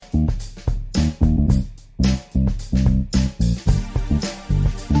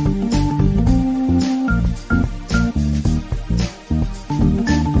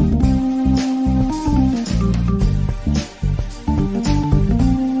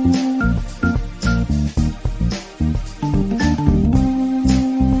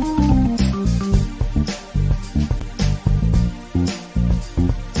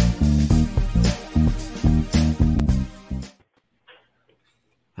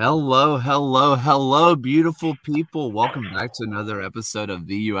Hello, hello, hello, beautiful people. Welcome back to another episode of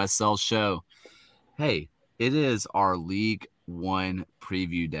the USL show. Hey, it is our League One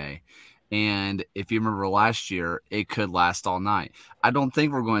preview day. And if you remember last year, it could last all night. I don't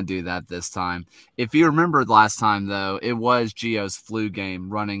think we're going to do that this time. If you remember last time, though, it was Gio's flu game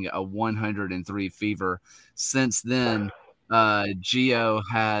running a 103 fever. Since then, Gio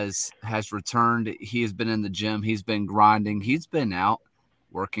has returned. He has been in the gym. He's been grinding. He's been out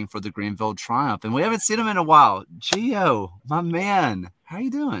working for the Greenville Triumph, and we haven't seen him in a while. Gio, my man, how you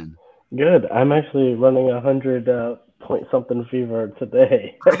doing? Good. I'm actually running 100 point something fever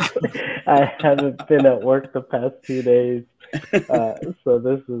today. I haven't been at work the past 2 days. So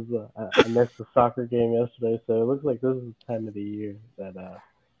this is I missed the soccer game yesterday. So it looks like this is the time of the year that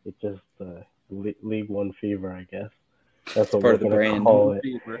it just League One fever, I guess. That's It's what part we're of the gonna brand. call it.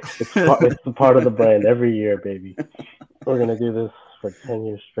 It's the part of the brand every year, baby. We're gonna do this for 10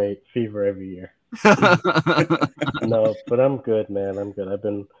 years straight. Fever every year. No, but I'm good, man. I'm good.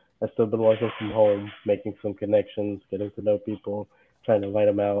 I've still been working from home, making some connections, getting to know people, trying to invite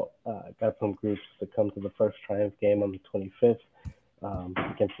them out. Got some groups to come to the first Triumph game on the 25th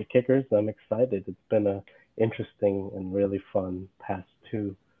against the Kickers. I'm excited. It's been a interesting and really fun past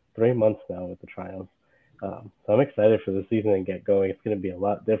 3 months now with the Triumph. So I'm excited for the season and get going. It's going to be a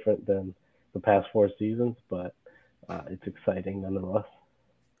lot different than the past 4 seasons, but it's exciting nonetheless.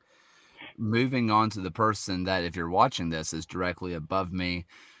 Moving on to the person that, if you're watching this, is directly above me,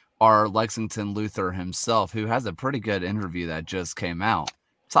 our Lexington Luther himself, who has a pretty good interview that just came out.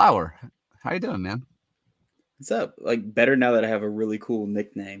 Tyler, how you doing, man? What's up? Like better now that I have a really cool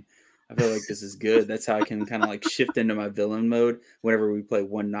nickname. I feel like this is good. That's how I can kind of like shift into my villain mode whenever we play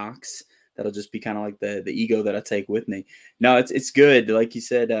One Knox. That'll just be kind of like the ego that I take with me. No, it's good. Like you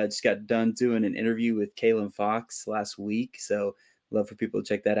said, I just got done doing an interview with Kalen Fox last week, so love for people to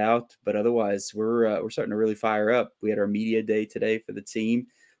check that out. But otherwise, we're starting to really fire up. We had our media day today for the team.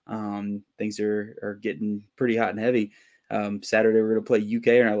 Things are getting pretty hot and heavy. Saturday we're going to play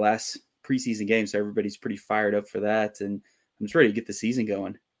UK in our last preseason game, so everybody's pretty fired up for that, and I'm just ready to get the season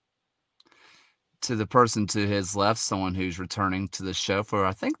going. To the person to his left, someone who's returning to the show for,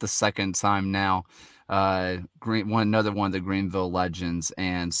 I think, the second time now, another one of the Greenville legends,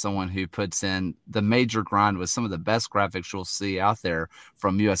 and someone who puts in the major grind with some of the best graphics you'll see out there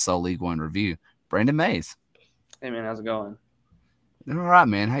from USL League One Review. Brandon Mays. Hey man, how's it going? All right,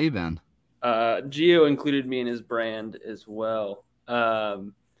 man. How you been? Gio included me in his brand as well.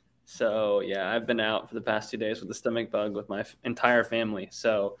 So yeah, I've been out for the past 2 days with a stomach bug with my entire family.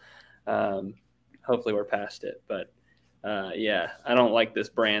 So hopefully we're past it. But yeah, I don't like this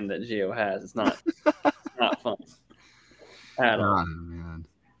brand that Gio has. It's not fun at all. Oh, man.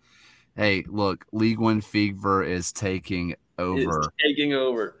 Hey, look, League One fever is taking over. It's taking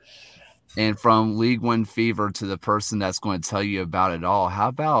over. And from League One fever to the person that's going to tell you about it all, how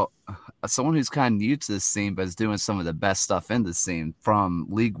about someone who's kind of new to this scene but is doing some of the best stuff in the scene, from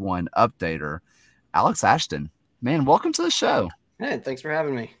League One updater, Alex Ashton. Man, welcome to the show. Hey, thanks for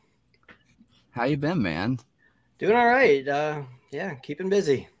having me. How you been, man? Doing all right. Yeah, keeping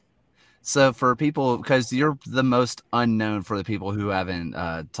busy. So for people, because you're the most unknown for the people who haven't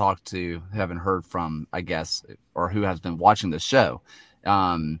talked to, who haven't heard from, I guess, or who has been watching the show.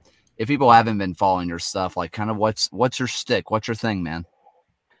 If people haven't been following your stuff, like, kind of what's your stick? What's your thing, man?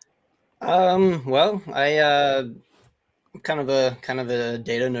 Well, I'm kind of a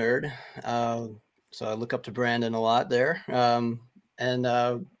data nerd. So I look up to Brandon a lot there. And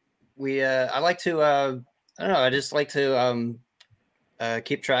I like to I don't know, I just like to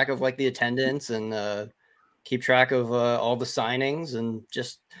keep track of like the attendance and keep track of all the signings, and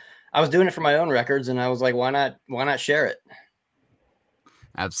just I was doing it for my own records, and I was like, why not share it?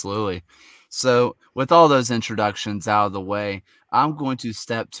 Absolutely. So with all those introductions out of the way, I'm going to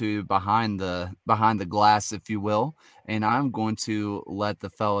step to behind the glass, if you will, and I'm going to let the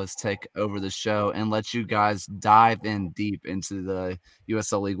fellas take over the show and let you guys dive in deep into the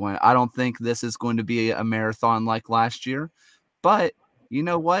USL League One. I don't think this is going to be a marathon like last year, but you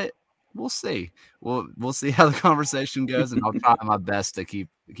know what? We'll see. We'll see how the conversation goes, and I'll try my best to keep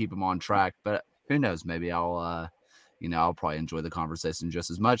them on track. But who knows? Maybe I'll probably enjoy the conversation just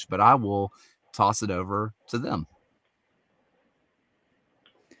as much, but I will toss it over to them.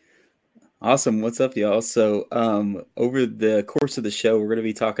 Awesome. What's up, y'all? So over the course of the show, we're going to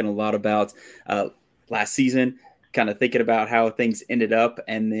be talking a lot about last season, kind of thinking about how things ended up,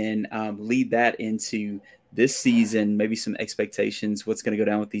 and then lead that into this season, maybe some expectations, what's going to go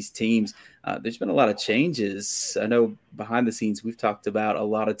down with these teams. There's been a lot of changes. I know behind the scenes, we've talked about a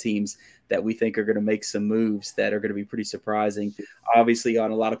lot of teams that we think are going to make some moves that are going to be pretty surprising. Obviously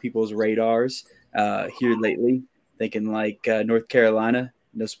on a lot of people's radars here lately, thinking like North Carolina,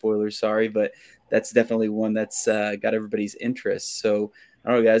 no spoilers, sorry, but that's definitely one that's got everybody's interest. So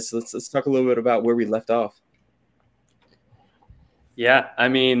I don't know, guys, let's talk a little bit about where we left off. Yeah, I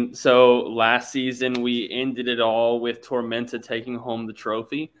mean, so last season we ended it all with Tormenta taking home the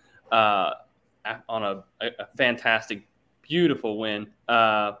trophy on a fantastic, beautiful win.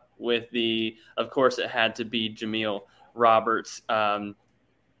 With of course, it had to be Jameel Roberts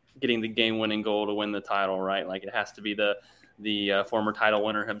getting the game-winning goal to win the title, right? Like it has to be the former title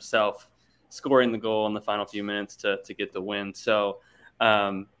winner himself scoring the goal in the final few minutes to get the win. So,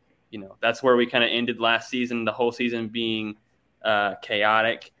 that's where we kind of ended last season. The whole season being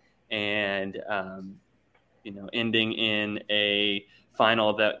chaotic and ending in a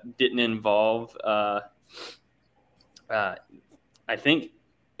final that didn't involve I think,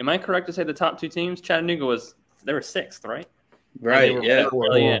 am I correct to say the top two teams? Chattanooga they were sixth, right? Right, yeah.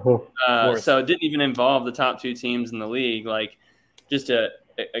 So it didn't even involve the top two teams in the league. Like just the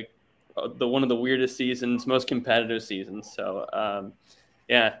one of the weirdest seasons, most competitive seasons. So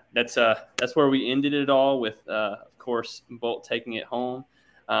that's where we ended it all with of course Bolt taking it home.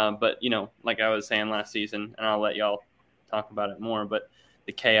 But like I was saying last season, and I'll let y'all talk about it more, but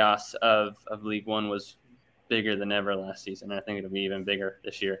the chaos of League One was bigger than ever last season. I think it'll be even bigger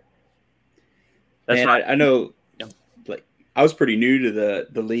this year. That's right. I know like I was pretty new to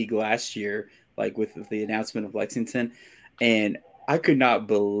the league last year, like with the announcement of Lexington, and I could not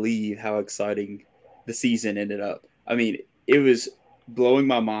believe how exciting the season ended up. I mean, it was blowing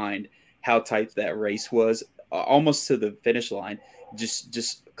my mind how tight that race was, almost to the finish line.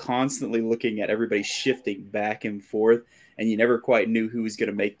 Just constantly looking at everybody shifting back and forth, and you never quite knew who was going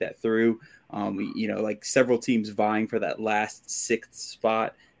to make that through. Like several teams vying for that last sixth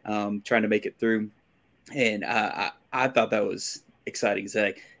spot, trying to make it through. And I thought that was exciting.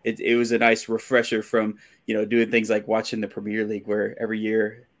 It was a nice refresher from doing things like watching the Premier League, where every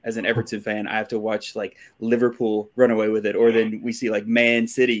year as an Everton fan I have to watch like Liverpool run away with it, or then we see like Man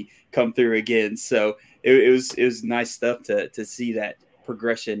City come through again. So it was nice stuff to see that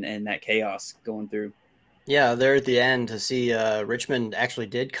progression and that chaos going through. Yeah, there at the end to see Richmond actually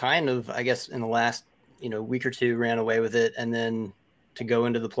did kind of, I guess, in the last week or two ran away with it, and then to go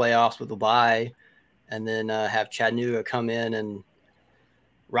into the playoffs with a bye, and then have Chattanooga come in and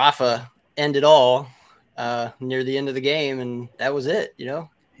Rafa end it all near the end of the game, and that was it. Yeah.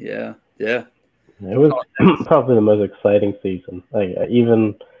 It was probably the most exciting season. Like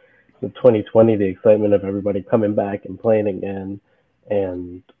even the 2020, the excitement of everybody coming back and playing again,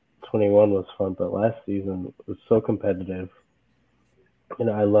 and 21 was fun, but last season was so competitive.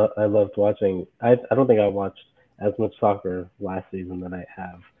 I loved watching. I don't think I watched as much soccer last season than I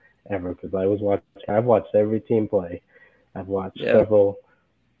have ever, because I've watched every team play. I've watched several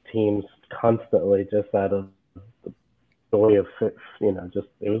teams constantly just out of the joy of just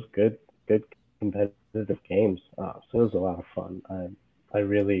it was good competitive games. So it was a lot of fun. I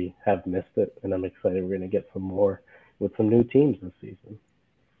really have missed it, and I'm excited we're going to get some more with some new teams this season.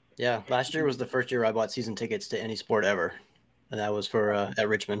 Yeah, last year was the first year I bought season tickets to any sport ever, and that was for at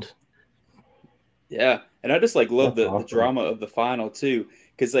Richmond. Yeah, and I just love the drama of the final too,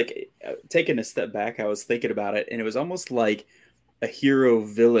 because taking a step back, I was thinking about it, and it was almost like a hero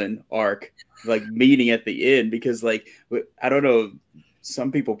villain arc, like meeting at the end, because I don't know,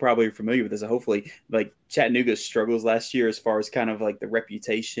 some people probably are familiar with this. Hopefully, Chattanooga's struggles last year as far as kind of like the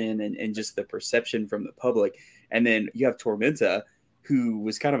reputation and just the perception from the public, and then you have Tormenta, who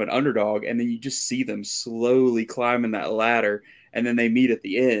was kind of an underdog, and then you just see them slowly climbing that ladder, and then they meet at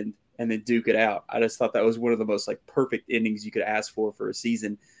the end and then duke it out. I just thought that was one of the most perfect endings you could ask for a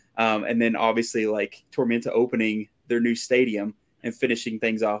season. And then obviously Tormenta opening their new stadium and finishing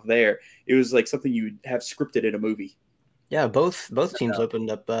things off there. It was something you would have scripted in a movie. Yeah, both teams opened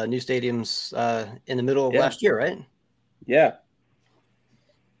up new stadiums in the middle of last year, right? Yeah.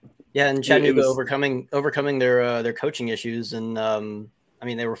 Yeah, and Chattanooga overcoming their coaching issues, and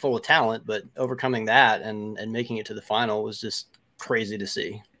they were full of talent, but overcoming that and making it to the final was just crazy to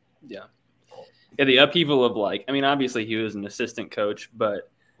see. Yeah, the upheaval of obviously he was an assistant coach, but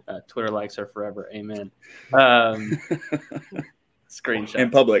Twitter likes are forever. Amen. Screenshot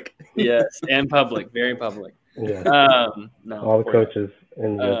in public. Yes, and public, very public. Yeah. No, all the coaches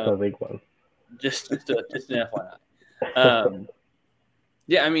in USL League One. Just an FYI.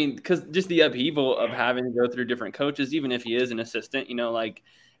 Yeah, I mean, because just the upheaval of having to go through different coaches, even if he is an assistant, like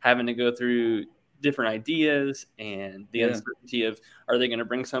having to go through different ideas and the uncertainty of, are they going to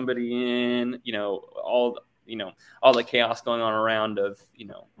bring somebody in, all the chaos going on around of,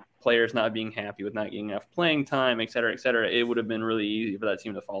 players not being happy with not getting enough playing time, et cetera, et cetera. It would have been really easy for that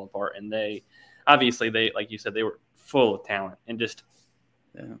team to fall apart. And they, like you said, they were full of talent, and just,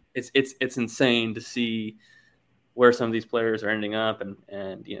 it's insane to see where some of these players are ending up and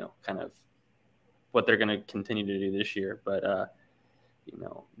kind of what they're going to continue to do this year. But,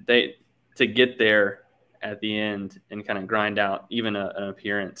 they, to get there at the end and kind of grind out even an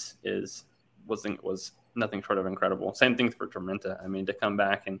appearance was nothing short of incredible. Same thing for Tormenta. I mean, to come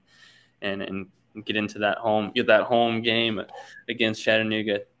back and get into that home game against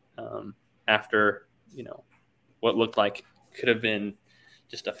Chattanooga after, what looked like could have been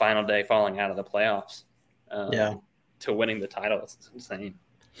just a final day falling out of the playoffs. To winning the title. It's insane.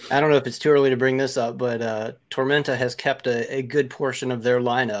 I don't know if it's too early to bring this up, but Tormenta has kept a good portion of their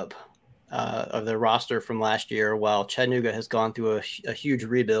lineup, of their roster from last year, while Chattanooga has gone through a huge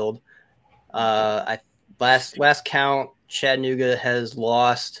rebuild. Last count, Chattanooga has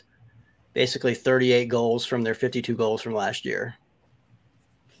lost basically 38 goals from their 52 goals from last year.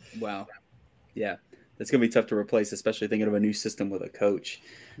 Wow. Yeah. That's going to be tough to replace, especially thinking of a new system with a coach.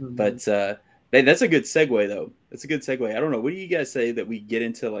 Mm-hmm. But that's a good segue, though. That's a good segue. I don't know. What do you guys say that we get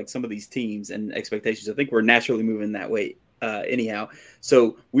into like some of these teams and expectations? I think we're naturally moving that way anyhow.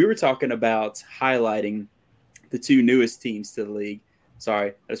 So we were talking about highlighting the two newest teams to the league.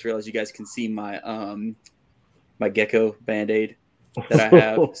 Sorry, I just realized you guys can see my my gecko Band-Aid that I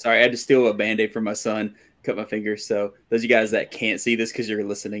have. Sorry, I had to steal a Band-Aid from my son, cut my finger. So those of you guys that can't see this because you're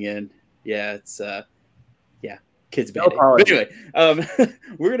listening in, it's kids Band-Aid. But anyway,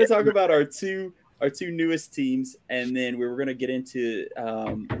 we're going to talk about our two newest teams, and then we're going to get into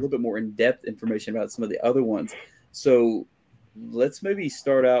a little bit more in-depth information about some of the other ones. So let's maybe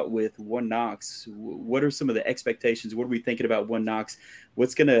start out with One Knox. What are some of the expectations? What are we thinking about One Knox?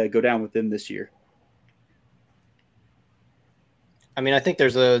 What's going to go down with them this year? I mean, I think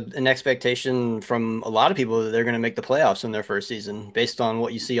there's an expectation from a lot of people that they're going to make the playoffs in their first season based on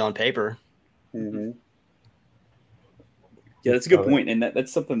what you see on paper. Mm-hmm. Yeah, that's a good point, and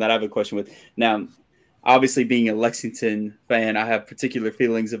that's something that I have a question with. Now, obviously, being a Lexington fan, I have particular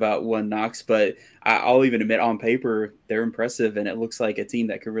feelings about One Knox, but I'll even admit on paper they're impressive, and it looks like a team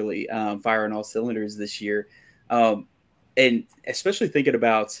that could really fire on all cylinders this year. And especially thinking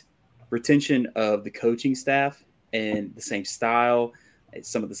about retention of the coaching staff and the same style,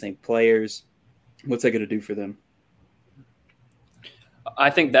 some of the same players. What's that going to do for them? I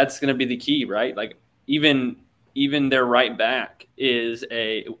think that's going to be the key, right? Like even their right back is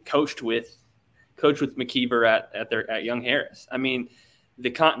coached with McKeever at Young Harris. I mean,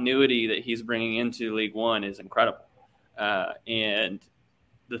 the continuity that he's bringing into League One is incredible. And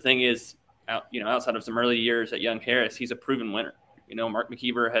the thing is, outside of some early years at Young Harris, he's a proven winner. Mark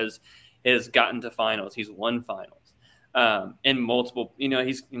McKeever has gotten to finals. He's won finals in multiple.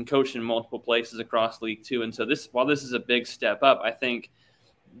 He's coached in multiple places across League Two. And so while this is a big step up, I think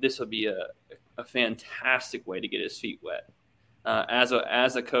this will be a fantastic way to get his feet wet as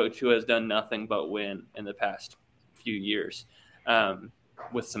a coach who has done nothing but win in the past few years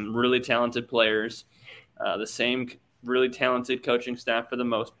with some really talented players, the same really talented coaching staff for the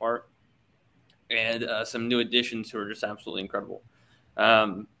most part, and some new additions who are just absolutely incredible.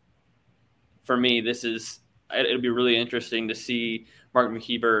 For me, it'll be really interesting to see Mark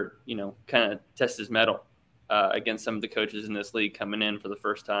McKeever, kind of test his mettle against some of the coaches in this league coming in for the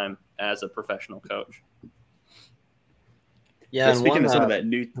first time as a professional coach. Yeah, speaking of some of that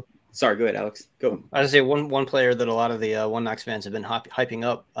new. Sorry, go ahead, Alex. Go. I was going to say one player that a lot of the One Knox fans have been hyping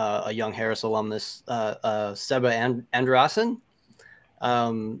up, a Young Harris alumnus, Seba Andrasen,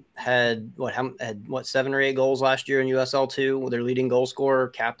 had 7 or 8 goals last year in USL 2. Their leading goal scorer,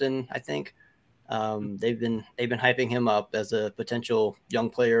 captain, I think. They've been hyping him up as a potential Young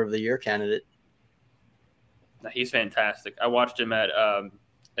Player of the Year candidate. He's fantastic. I watched him at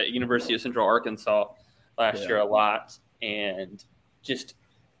University of Central Arkansas last year a lot, and just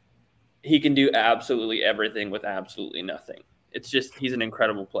he can do absolutely everything with absolutely nothing. It's just he's an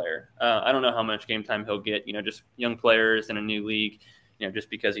incredible player. I don't know how much game time he'll get. Just young players in a new league. Just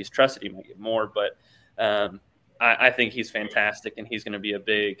because he's trusted, he might get more. But I think he's fantastic, and he's going to be a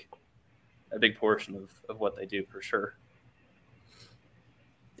big portion of what they do for sure.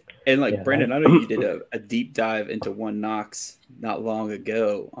 And Brandon, I know you did a deep dive into One Knox not long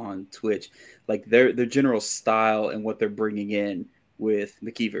ago on Twitch. Like their general style and what they're bringing in with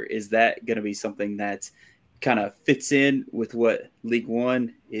McKeever, is that going to be something that kind of fits in with what League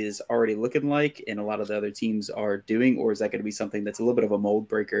One is already looking like and a lot of the other teams are doing, or is that going to be something that's a little bit of a mold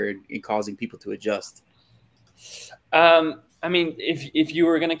breaker and causing people to adjust? I mean, if you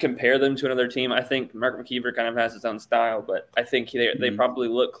were going to compare them to another team, I think Mark McKeever kind of has his own style, but I think they probably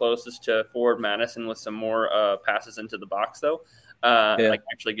look closest to Forward Madison with some more passes into the box, though, like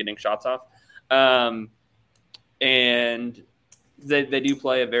actually getting shots off. And they do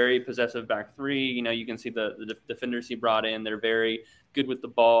play a very possessive back three. You know, you can see the defenders he brought in. They're very good with the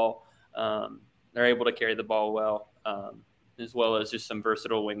ball. They're able to carry the ball well, as well as just some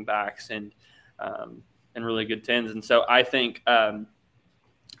versatile wing backs and really good 10s. And so I think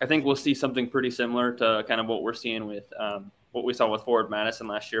we'll see something pretty similar to kind of what we're seeing with what we saw with Forward Madison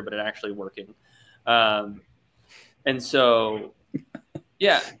last year, but it actually working. And so,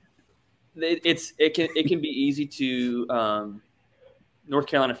 yeah, it can be easy to North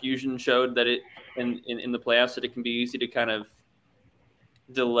Carolina Fusion showed that it in the playoffs that it can be easy to kind of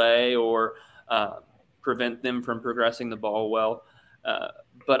delay or prevent them from progressing the ball well.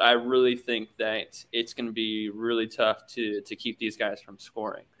 But I really think that it's going to be really tough to keep these guys from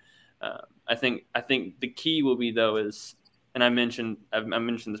scoring. I think the key will be, though, is, and I mentioned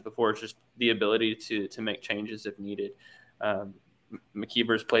this before, it's just the ability to make changes if needed.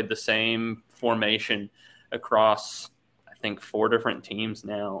 McKeever's played the same formation across, I think, 4 different teams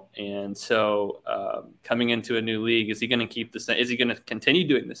now, and so coming into a new league, is he going to keep the same? Is he going to continue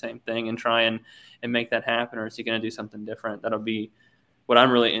doing the same thing and try and make that happen, or is he going to do something different? That'll be what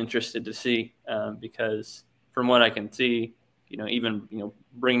I'm really interested to see, because from what I can see, even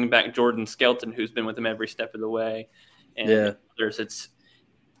bringing back Jordan Skelton, who's been with him every step of the way, and others,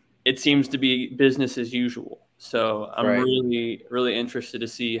 it seems to be business as usual. So I'm really, really interested to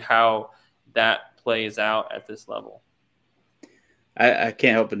see how that plays out at this level. I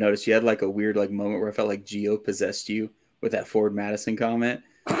can't help but notice you had like a weird moment where I felt like Gio possessed you with that Forward Madison comment.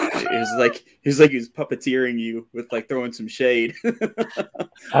 It was like he was puppeteering you with like throwing some shade.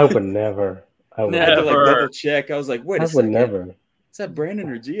 I would never. I would had to like double check. I was like, wait a second. I would never. Is that Brandon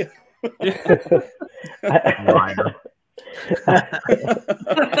or Gio?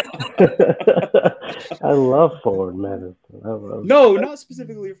 I love Forward Madison. No, not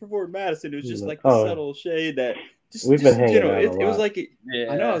specifically for Forward Madison. It was just like the subtle shade that we've been hanging out it was like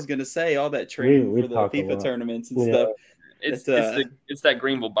I know I was gonna say all that training for the FIFA tournaments and stuff. It's that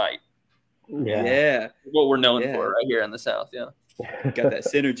Greenville bite. Yeah. What we're known for right here in the South. Yeah. Got that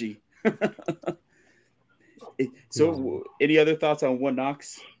synergy. So, any other thoughts on One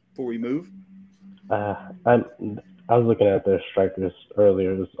Knox before we move? I was looking at their strikers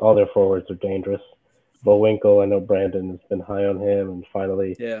earlier. All their forwards are dangerous. Bowinkle, I know Brandon has been high on him and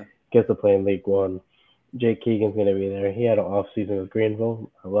finally gets to play in League One. Jake Keegan's going to be there. He had an off season with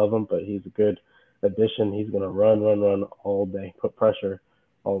Greenville. I love him, but he's a good addition. He's going to run all day, put pressure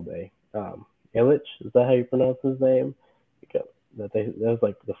all day. Illich, is that how you pronounce his name? That was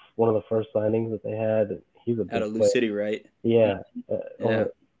like one of the first signings that they had. He's a big out of Lou City, right? Yeah.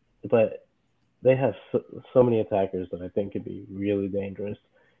 But they have so many attackers that I think could be really dangerous.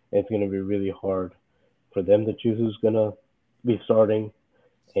 And it's going to be really hard for them to choose who's going to be starting,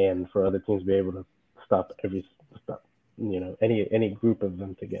 and for other teams to be able to stop any group of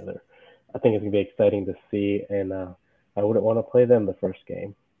them together. I think it's going to be exciting to see, and I wouldn't want to play them the first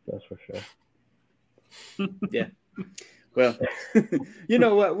game. That's for sure. Yeah. Well, you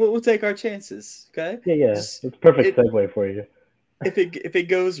know what? We'll take our chances. Okay. Yeah. It's a perfect segue for you. If it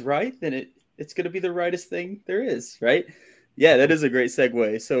goes right, then it's going to be the rightest thing there is, right? Yeah, that is a great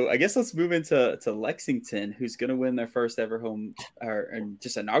segue. So I guess let's move into Lexington, who's going to win their first ever home or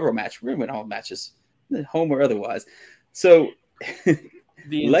just inaugural match. We're going to win all matches, home or otherwise. So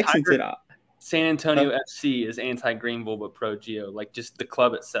the Lexington, San Antonio FC is anti-Greenville but pro-Geo, like just the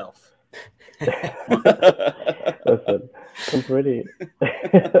club itself. Listen, I'm pretty.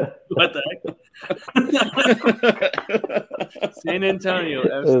 What the heck? San Antonio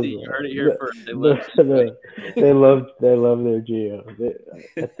FC, you heard it here first. They love their Geo.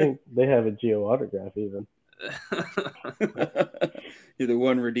 I think they have a Geo autograph even. You're the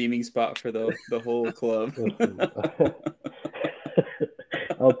one redeeming spot for the whole club.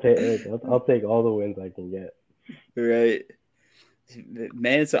 I'll take all the wins I can get. Right.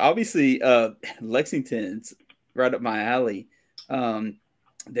 Man, so obviously Lexington's right up my alley.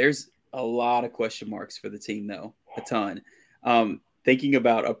 There's a lot of question marks for the team, though, a ton. Thinking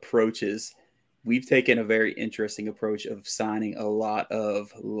about approaches, we've taken a very interesting approach of signing a lot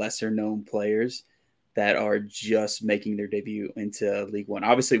of lesser-known players that are just making their debut into League One.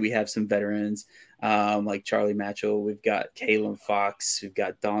 Obviously, we have some veterans like Charlie Matchell. We've got Kalen Fox. We've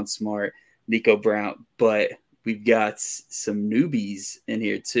got Don Smart. Nico Brown, but we've got some newbies in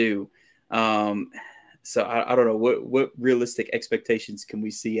here too. So I don't know what realistic expectations can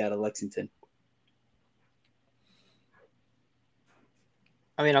we see out of Lexington.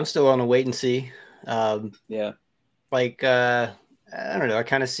 I mean, I'm still on a wait and see. Yeah. Like I don't know. I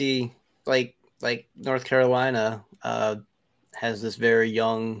kind of see like North Carolina has this very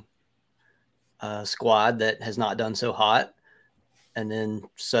young squad that has not done so hot, and then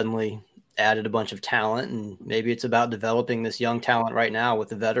suddenly added a bunch of talent, and maybe it's about developing this young talent right now with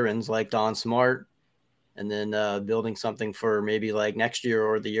the veterans like Don Smart, and then building something for maybe like next year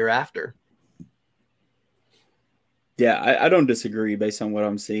or the year after. Yeah, I don't disagree based on what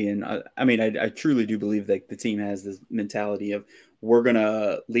I'm seeing. I mean, I truly do believe that the team has this mentality of we're going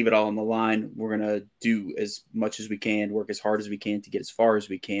to leave it all on the line. We're going to do as much as we can, work as hard as we can to get as far as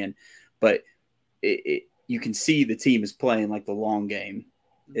we can. But you can see the team is playing like the long game.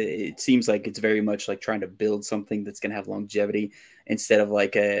 It seems like it's very much like trying to build something that's going to have longevity instead of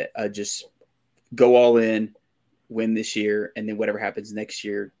like a just go all in, win this year, and then whatever happens next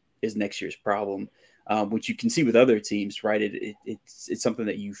year is next year's problem. Which you can see with other teams, right? It's something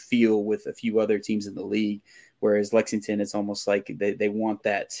that you feel with a few other teams in the league, whereas Lexington, it's almost like they want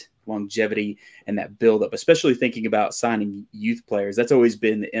that longevity and that buildup, especially thinking about signing youth players. That's always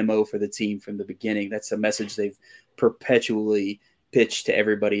been the MO for the team from the beginning. That's a message they've perpetually pitched to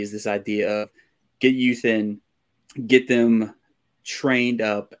everybody, is this idea of get youth in, get them trained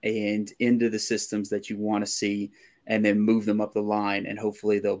up and into the systems that you want to see, and then move them up the line, and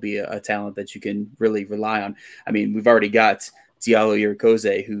hopefully they'll be a talent that you can really rely on. I mean, we've already got Diallo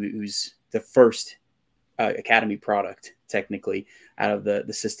Yurikoze, who's the first academy product, technically, out of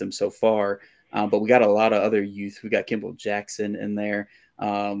the system so far. But we got a lot of other youth. We got Kimball Jackson in there.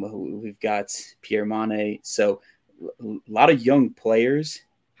 We've got Pierre Mane. So a lot of young players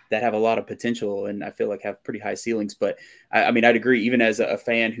that have a lot of potential, and I feel like have pretty high ceilings. But I mean, I'd agree, even as a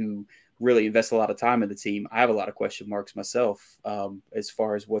fan who really invest a lot of time in the team, I have a lot of question marks myself as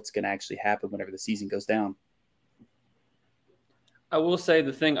far as what's going to actually happen whenever the season goes down. I will say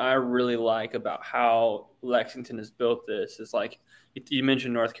the thing I really like about how Lexington has built this is, like you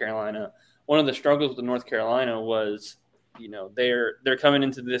mentioned North Carolina. One of the struggles with North Carolina was, they're coming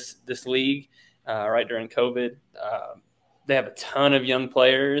into this league right during COVID. They have a ton of young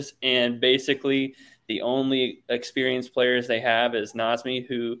players, and basically the only experienced players they have is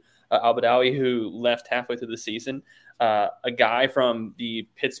Nazmi, Al-Badawi, who left halfway through the season, a guy from the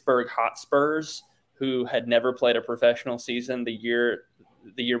Pittsburgh Hotspurs who had never played a professional season the year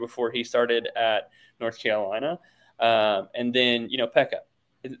before he started at North Carolina, and then Pekka,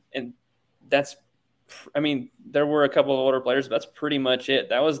 and that's, I mean, there were a couple of older players, but that's pretty much it.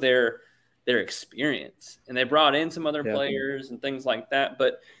 That was their experience, and they brought in some other players and things like that.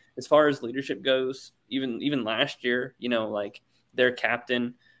 But as far as leadership goes, even last year, like their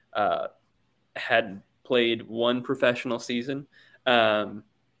captain had played one professional season,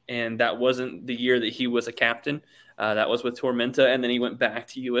 and that wasn't the year that he was a captain. That was with Tormenta, and then he went back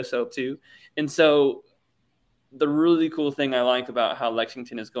to USL2. And so the really cool thing I like about how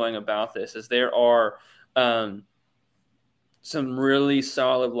Lexington is going about this is there are some really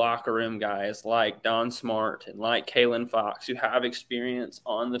solid locker room guys like Don Smart and like Kalen Fox, who have experience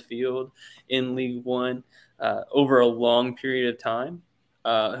on the field in League One over a long period of time,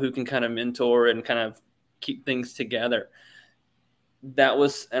 who can kind of mentor and kind of keep things together. That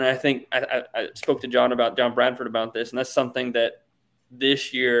was, and I think I spoke to John Bradford about this, and that's something that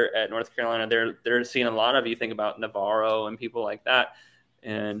this year at North Carolina, they're seeing a lot of. You think about Navarro and people like that,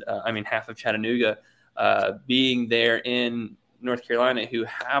 and I mean, half of Chattanooga being there in North Carolina, who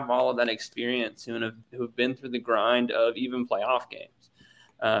have all of that experience, who've been through the grind of even playoff games.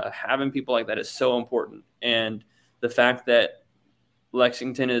 Having people like that is so important, and the fact that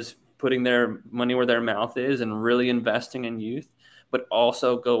Lexington is putting their money where their mouth is and really investing in youth, but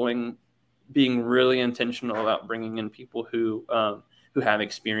also being really intentional about bringing in people who have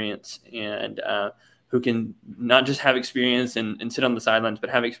experience and who can not just have experience and sit on the sidelines, but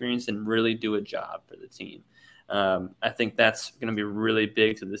have experience and really do a job for the team. I think that's going to be really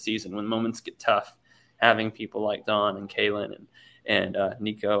big to the season when moments get tough. Having people like Don and Kalen and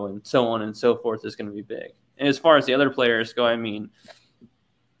Nico and so on and so forth is going to be big. And as far as the other players go, I mean,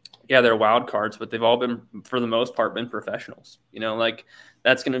 yeah, they're wild cards, but they've all been, for the most part, been professionals. Like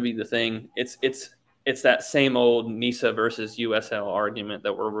that's going to be the thing. It's that same old NISA versus USL argument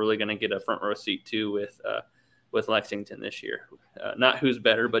that we're really going to get a front row seat to with Lexington this year. Not who's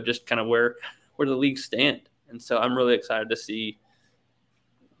better, but just kind of where the leagues stand. And so I'm really excited to see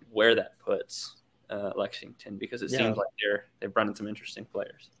where that puts Lexington, because it seems like they've brought in some interesting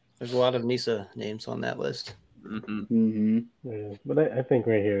players. There's a lot of NISA names on that list. Yeah, but I think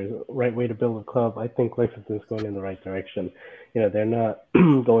right here is the right way to build a club. I think Lexington's going in the right direction. They're not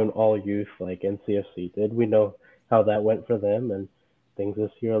going all youth like NCFC did. We know how that went for them, and things this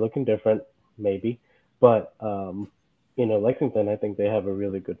year are looking different, maybe. But Lexington, I think they have a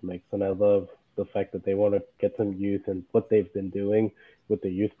really good mix, and I love the fact that they want to get some youth, and what they've been doing with the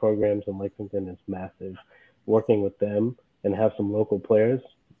youth programs in Lexington is massive. Working with them and have some local players,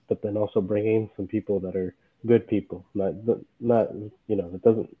 but then also bringing some people that are good people. Not it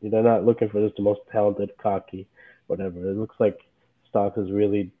doesn't. They're not looking for just the most talented, cocky, whatever. It looks like Stock has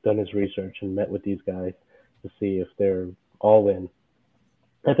really done his research and met with these guys to see if they're all in.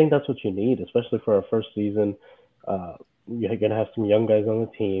 I think that's what you need, especially for our first season. You're gonna have some young guys on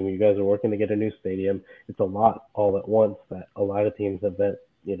the team. You guys are working to get a new stadium. It's a lot all at once that a lot of teams have been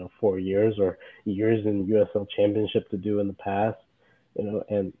 4 years or years in USL Championship to do in the past.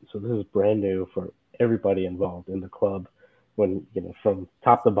 And so this is brand new for everybody involved in the club, when from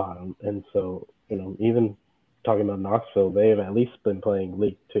top to bottom. And so even talking about Knoxville, they've at least been playing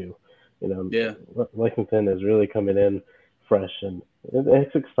League Two. Yeah. Lexington is really coming in fresh, and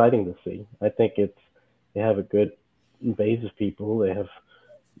it's exciting to see. I think they have a good base of people. They have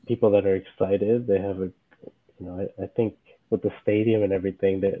people that are excited. They have I think with the stadium and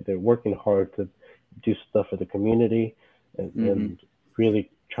everything, they're working hard to do stuff for the community and really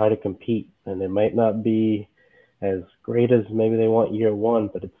try to compete. And it might not be as great as maybe they want year one,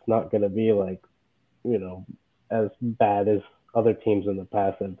 but it's not going to be like, as bad as other teams in the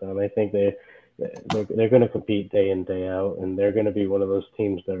past have done. I think they're going to compete day in, day out, and they're going to be one of those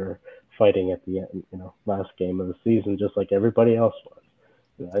teams that are fighting at the end, last game of the season, just like everybody else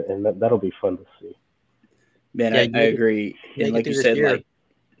was. And that'll be fun to see. Man, I agree. And like you said,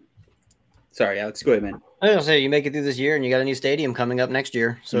 sorry, Alex, go ahead, man. I was gonna say, you make it through this year and you got a new stadium coming up next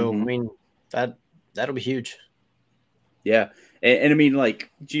year. So, I mean, that'll be huge. Yeah. And I mean,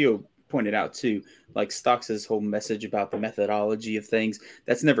 like Gio pointed out too, like Stocks' whole message about the methodology of things,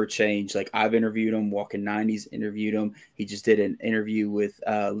 that's never changed. Like I've interviewed him, Walking 90s interviewed him. He just did an interview with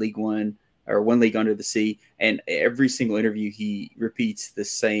League One or One League Under the Sea. And every single interview, he repeats the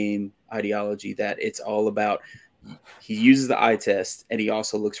same ideology that it's all about. He uses the eye test, and he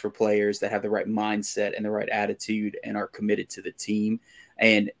also looks for players that have the right mindset and the right attitude and are committed to the team.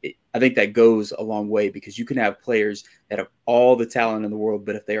 And I think that goes a long way, because you can have players that have all the talent in the world,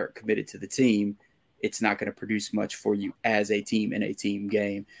 but if they aren't committed to the team, it's not going to produce much for you as a team in a team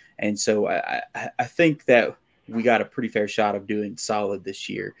game. And so I think that we got a pretty fair shot of doing solid this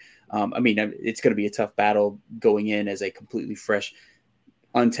year. I mean, it's going to be a tough battle going in as a completely fresh,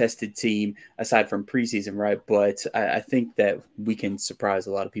 untested team aside from preseason, right? But I think that we can surprise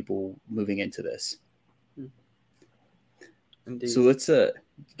a lot of people moving into this. Indeed. So let's you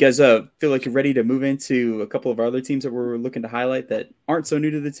guys feel like you're ready to move into a couple of our other teams that we're looking to highlight that aren't so new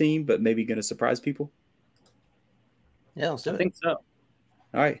to the team but maybe going to surprise people? Yeah, let's do it. I think so.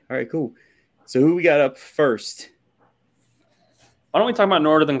 All right, cool. So who we got up first? Why don't we talk about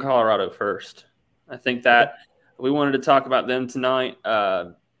Northern Colorado first? I think that we wanted to talk about them tonight.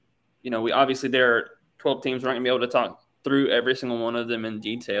 We obviously, there are 12 teams. We're not going to be able to talk through every single one of them in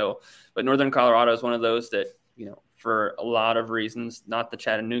detail. But Northern Colorado is one of those that, for a lot of reasons, not the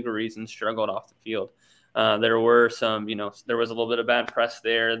Chattanooga reasons, struggled off the field. There were some, there was a little bit of bad press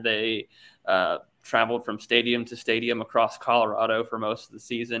there. They traveled from stadium to stadium across Colorado for most of the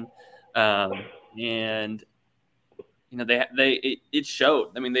season. And it showed.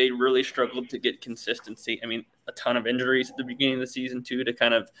 I mean, they really struggled to get consistency. I mean, a ton of injuries at the beginning of the season too, to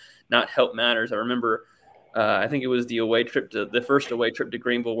kind of not help matters. I remember, I think it was the first away trip to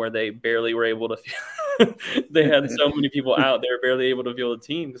Greenville, where they barely were able to they had so many people out. They were barely able to field a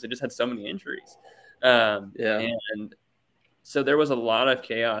team because they just had so many injuries. And so there was a lot of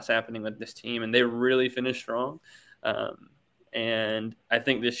chaos happening with this team, and they really finished strong. And I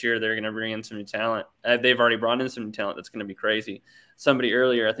think this year they're going to bring in some new talent. They've already brought in some new talent that's going to be crazy. Somebody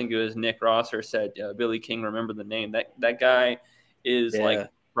earlier, I think it was Nick Rosser, said Billy King, remember the name. That guy is like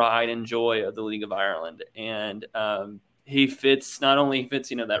pride and joy of the League of Ireland. And he fits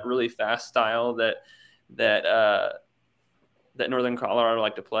that really fast style that Northern Colorado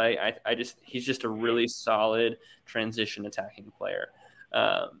like to play. He's just a really solid transition attacking player.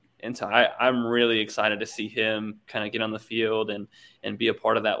 And so I'm really excited to see him kind of get on the field and be a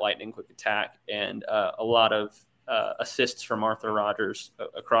part of that lightning quick attack, and a lot of assists from Arthur Rogers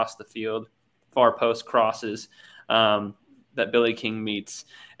across the field, far post crosses that Billy King meets.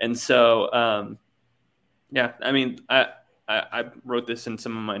 And so, I mean, I wrote this in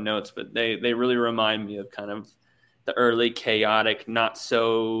some of my notes, but they really remind me of kind of the early chaotic, not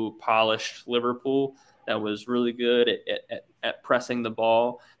so polished Liverpool that was really good at pressing the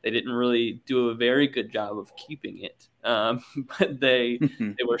ball. They didn't really do a very good job of keeping it, but they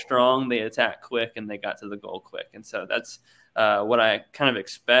were strong. They attacked quick and they got to the goal quick, and so that's what I kind of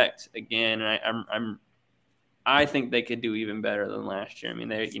expect again. And I think they could do even better than last year. I mean,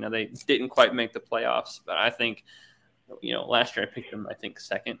 they didn't quite make the playoffs, but I think last year I picked them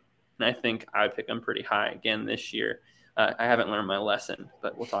second, and I think I would pick them pretty high again this year. I haven't learned my lesson,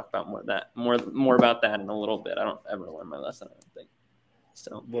 but we'll talk about more about that in a little bit. I don't ever learn my lesson, I don't think.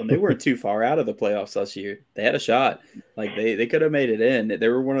 So, well, they weren't too far out of the playoffs last year. They had a shot. Like they could have made it in. They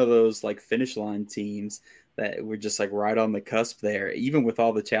were one of those like finish line teams that were just like right on the cusp there, even with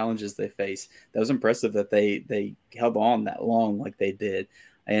all the challenges they face. That was impressive that they held on that long like they did.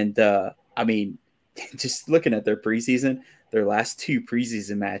 And I mean, just looking at their preseason, their last 2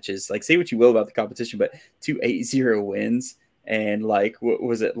 preseason matches, like say what you will about the competition, but 2 8-0 wins. And like, what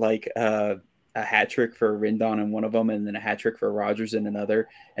was it like a hat trick for Rendon in one of them, and then a hat trick for Rodgers in another.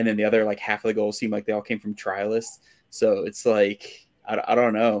 And then the other, like half of the goals seemed like they all came from trialists. So it's like, I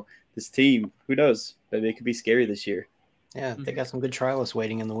don't know. This team, who knows? Maybe it could be scary this year. Yeah, they got some good trialists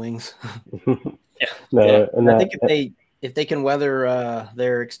waiting in the wings. And I think if they can weather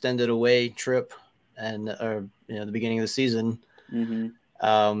their extended away trip and the beginning of the season, and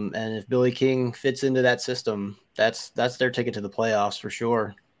if Billy King fits into that system, that's their ticket to the playoffs for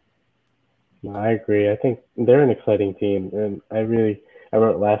sure. I agree. I think they're an exciting team, and I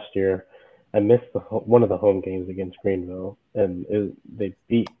remember last year I missed one of the home games against Greenville, and they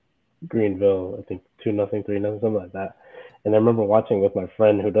beat Greenville, I think 2-0, 3-0, something like that. And I remember watching with my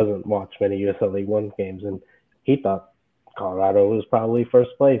friend who doesn't watch many USL League One games, and he thought Colorado was probably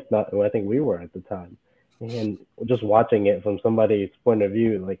first place, not who I think we were at the time. And just watching it from somebody's point of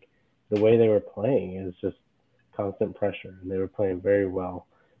view, like the way they were playing is just constant pressure, and they were playing very well,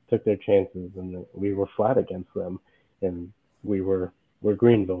 took their chances, and we were flat against them. And we're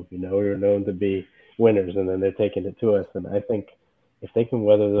Greenville, we were known to be winners, and then they're taking it to us. And I think if they can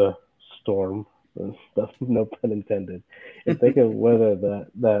weather the storm, and stuff, no pun intended, if they can weather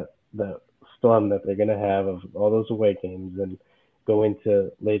that storm that they're going to have of all those away games and go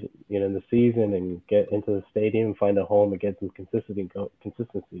into late in the season and get into the stadium, find a home and get some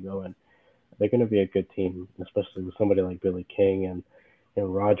consistency going, they're going to be a good team, especially with somebody like Billy King and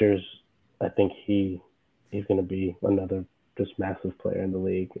Rodgers. I think he's going to be another just massive player in the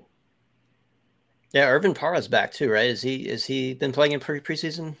league. Yeah, Irvin Parra's back too, right? Is he been playing in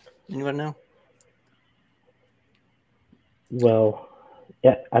preseason? Anyone know? Well,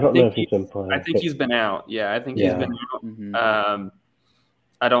 yeah, I don't know if he's been playing. I think he's been out. Yeah, I think he's been out. Mm-hmm.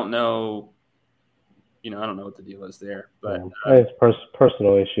 I don't know. I don't know what the deal is there, but it's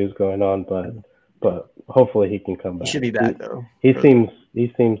personal issues going on. But hopefully he can come back. He should be back though. He seems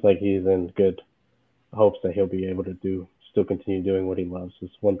like he's in good hopes that he'll be able to still continue doing what he loves. Is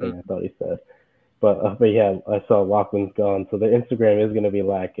one thing I thought he said. But yeah, I saw Lachlan's gone, so the Instagram is going to be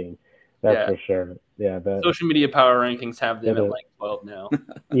lacking. That's for sure. Yeah, social media power rankings have them at like 12 now.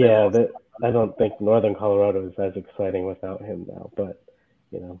 Yeah, I don't think Northern Colorado is as exciting without him now. But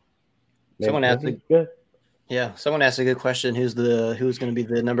someone asked a good question. Who's going to be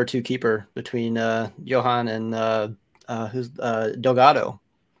the number 2 keeper between Johan and who's Delgado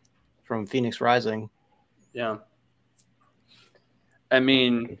from Phoenix Rising? Yeah, I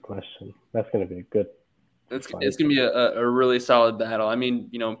mean, good question. That's going to be a good. It's going to be a really solid battle. I mean,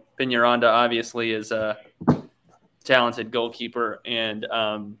 Peñaranda obviously is a talented goalkeeper and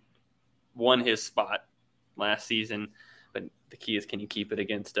won his spot last season. But the key is, can you keep it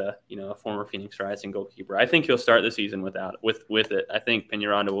against a former Phoenix Rising goalkeeper? I think he'll start the season with it. I think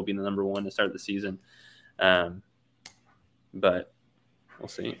Peñaranda will be the number 1 to start the season. But we'll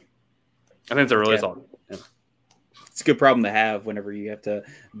see. I think it's a really solid. Yeah. It's a good problem to have whenever you have to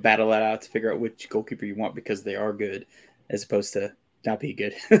battle that out to figure out which goalkeeper you want because they are good, as opposed to not be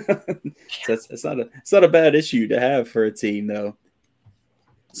good. So it's not a bad issue to have for a team, though.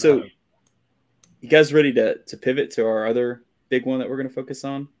 So, you guys ready to pivot to our other big one that we're going to focus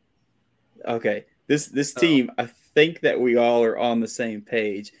on? Okay, this team, I think that we all are on the same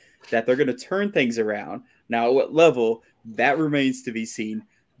page that they're going to turn things around. Now, at what level, that remains to be seen.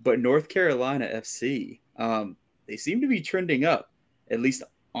 But North Carolina FC, they seem to be trending up, at least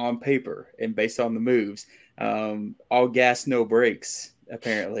on paper and based on the moves. All gas, no brakes,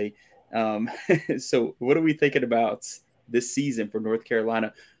 apparently. So what are we thinking about this season for North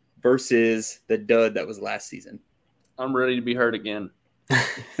Carolina versus the dud that was last season? I'm ready to be hurt again.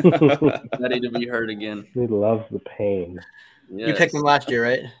 He loves the pain. Yes. You picked him last year,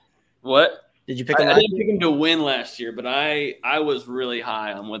 right? What? Did you pick them? I didn't pick them to win last year, but I was really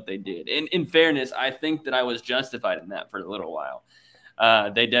high on what they did. And in fairness, I think that I was justified in that for a little while.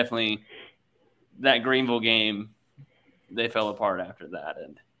 They definitely that Greenville game, they fell apart after that,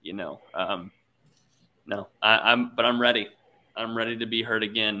 and no, I'm ready. I'm ready to be hurt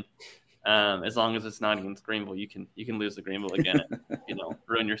again. As long as it's not against Greenville, you can lose to Greenville again and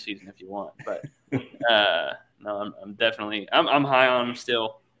ruin your season if you want. But no, I'm definitely I'm high on them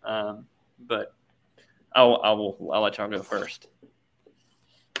still. But I'll let y'all go first.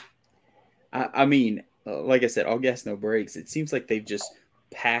 I mean, like I said, all gas, no brakes. It seems like they've just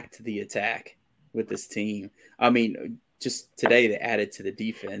packed the attack with this team. I mean, just today they added to the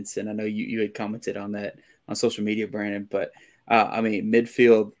defense, and I know you had commented on that on social media, Brandon. But I mean,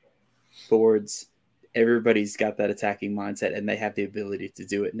 midfield, forwards, everybody's got that attacking mindset, and they have the ability to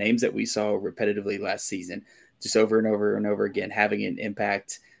do it. Names that we saw repetitively last season, just over and over and over again, having an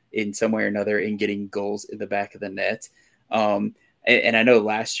impact in some way or another in getting goals in the back of the net. And I know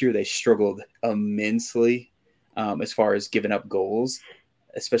last year they struggled immensely as far as giving up goals,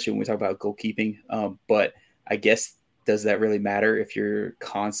 especially when we talk about goalkeeping. But I guess, does that really matter if you're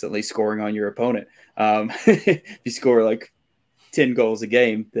constantly scoring on your opponent? If you score like 10 goals a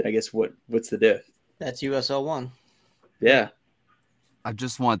game, then I guess what's the diff? That's USL 1. Yeah. I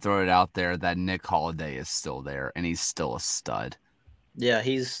just want to throw it out there that Nick Holiday is still there, and he's still a stud. Yeah,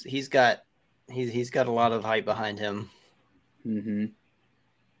 he's got a lot of hype behind him. Mm-hmm.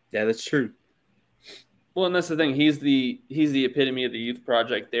 Yeah, that's true. Well, and that's the thing. He's the epitome of the youth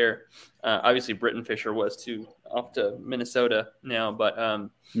project there. Obviously, Britton Fisher was too, off to Minnesota now, but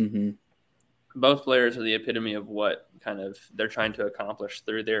both players are the epitome of what kind of they're trying to accomplish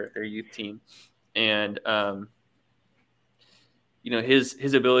through their youth team. And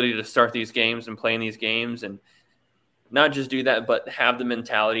his ability to start these games and play in these games, and not just do that, but have the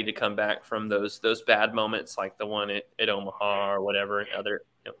mentality to come back from those bad moments, like the one at Omaha or whatever, other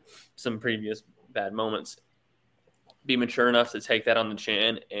some previous bad moments. Be mature enough to take that on the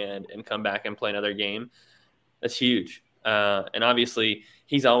chin and come back and play another game. That's huge. And obviously,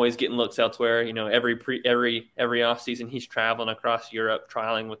 he's always getting looks elsewhere. Every off season, he's traveling across Europe,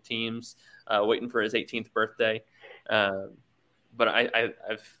 trialing with teams, waiting for his 18th birthday. But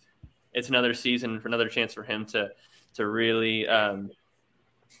I've it's another season, for another chance for him to really,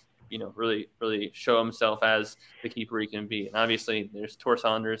 really show himself as the keeper he can be. And obviously, there's Tor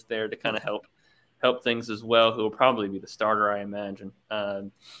Saunders there to kind of help things as well, who will probably be the starter, I imagine,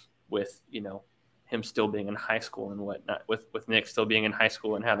 with him still being in high school and whatnot, with Nick still being in high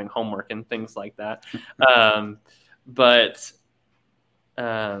school and having homework and things like that.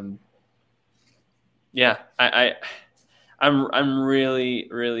 I'm really,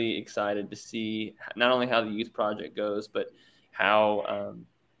 really excited to see not only how the youth project goes, but how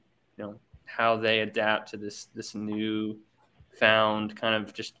how they adapt to this new found kind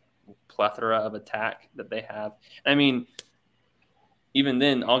of just plethora of attack that they have. I mean, even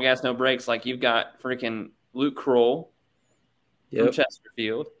then, all gas, no brakes. Like, you've got freaking Luke Kroll from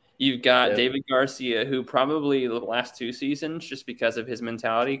Chesterfield. You've got David Garcia, who probably the last two seasons, just because of his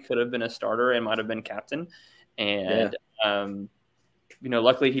mentality, could have been a starter and might have been captain. And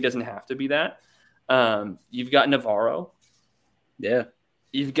luckily he doesn't have to be that. You've got Navarro. Yeah.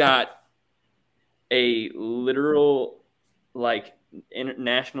 You've got a literal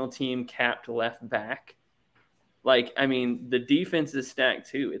international team capped left back. The defense is stacked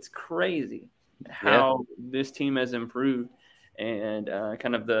too. It's crazy how this team has improved and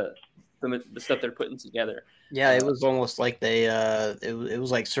kind of the stuff they're putting together. Yeah, it was almost like they it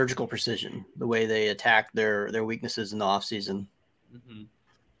was like surgical precision, the way they attacked their weaknesses in the off season. Mm-hmm.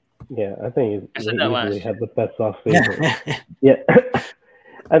 Yeah, I think he usually had the best off season. Yeah.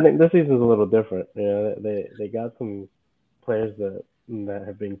 I think this season's a little different. They got some players that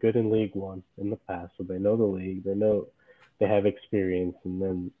have been good in League One in the past, so they know the league, they have experience, and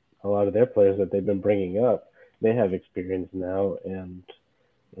then a lot of their players that they've been bringing up, they have experience now, and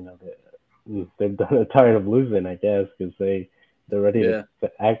they're tired of losing, I guess, because they're ready to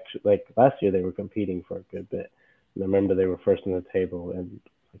act. Like last year, they were competing for a good bit. And I remember they were first in the table, and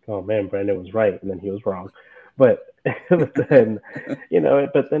like, oh man, Brandon was right, and then he was wrong. But then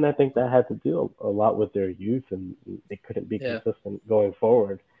I think that had to do a lot with their youth, and they couldn't be consistent going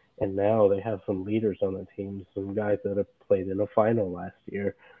forward. And now they have some leaders on the team, some guys that have played in a final last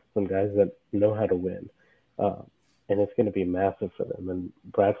year, some guys that know how to win. And it's going to be massive for them. And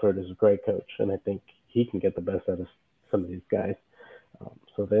Bradford is a great coach, and I think he can get the best out of some of these guys.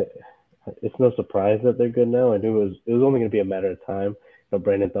 It's no surprise that they're good now. I knew it was only going to be a matter of time.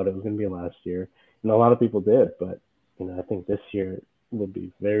 Brandon thought it was going to be last year, and a lot of people did. But I think this year would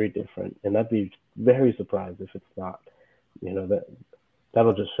be very different, and I'd be very surprised if it's not.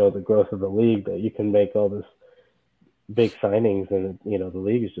 That'll just show the growth of the league, that you can make all this big signings, and the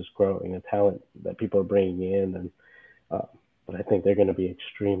league is just growing, the talent that people are bringing in, and but I think they're going to be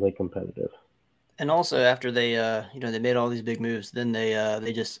extremely competitive. And also, after they they made all these big moves, then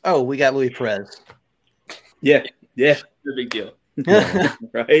they just we got Luis Perez. Yeah, the big deal,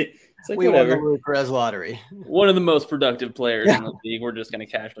 right? It's like, we whatever. won the Luis Perez lottery. One of the most productive players in the league. We're just going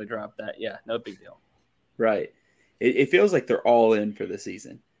to casually drop that. Yeah, no big deal. Right. It feels like they're all in for the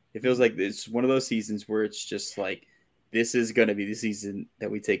season. It feels like it's one of those seasons where it's just like, this is going to be the season that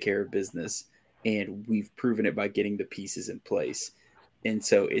we take care of business, and we've proven it by getting the pieces in place. And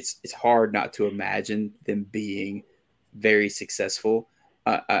so it's hard not to imagine them being very successful.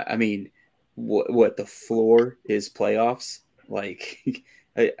 I mean, what the floor is playoffs. Like,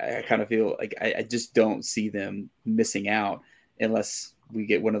 I kind of feel like I just don't see them missing out unless we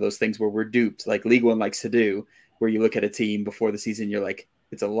get one of those things where we're duped, like League One likes to do, where you look at a team before the season, you're like,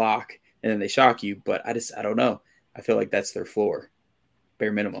 it's a lock, and then they shock you. But I don't know. I feel like that's their floor,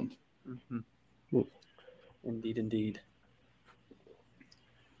 bare minimum. Mm-hmm. Indeed.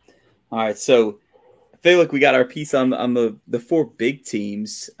 All right, so I feel like we got our piece on the four big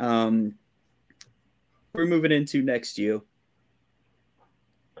teams. We're moving into next year.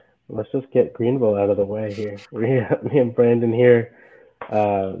 Let's just get Greenville out of the way here. Me and Brandon here.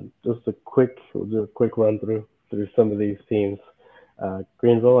 We'll do a quick run through some of these teams.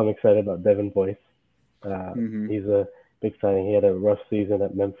 Greenville, I'm excited about Devin Boyce. He's a big signing. He had a rough season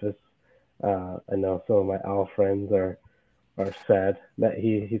at Memphis. I know some of my Owl friends are sad that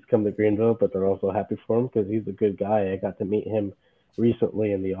he's come to Greenville, but they're also happy for him because he's a good guy. I got to meet him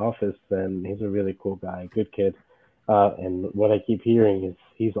recently in the office, and he's a really cool guy, good kid. And what I keep hearing is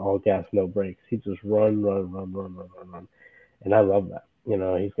he's all gas, no brakes. He just run. And I love that.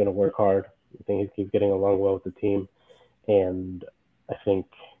 He's going to work hard. I think he's getting along well with the team. And I think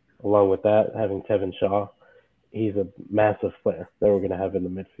along with that, having Tevin Shaw, he's a massive player that we're going to have in the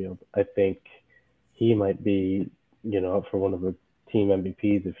midfield. I think he might be, up for one of the team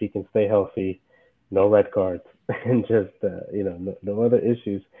MVPs if he can stay healthy, no red cards, and just, no other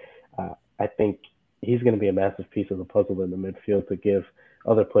issues. I think he's going to be a massive piece of the puzzle in the midfield to give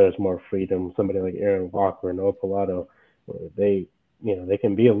other players more freedom. Somebody like Aaron Walker and Noah Pilato, they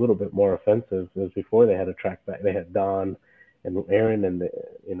can be a little bit more offensive. As before they had a track back. They had Don and Aaron, and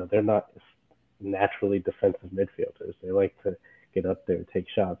they're not naturally defensive midfielders. They like to get up there and take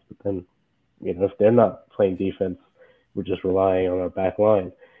shots. But then, if they're not playing defense, we're just relying on our back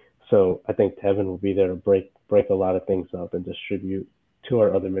line. So I think Tevin will be there to break a lot of things up and distribute to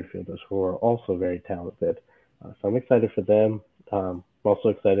our other midfielders who are also very talented. So I'm excited for them. I'm also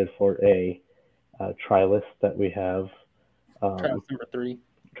excited for a try list that we have. Try list number 3.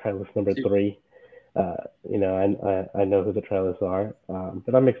 Try list number 3. I know who the try lists are,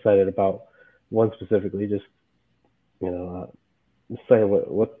 but I'm excited about one specifically. Just say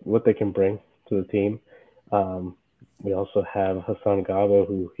what they can bring to the team. We also have Hassan Gabo,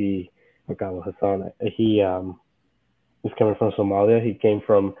 he's coming from Somalia. He came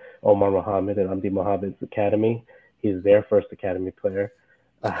from Omar Mohammed and Amdi Mohammed's academy. He's their first academy player.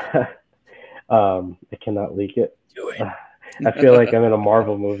 I cannot leak it. Do it. I feel like I'm in a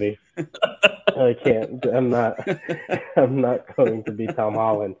Marvel movie. I can't. I'm not going to be Tom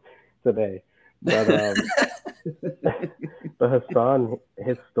Holland today. But Hassan,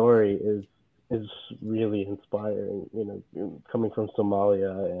 his story is really inspiring. Coming from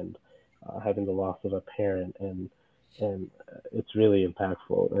Somalia and having the loss of a parent, and it's really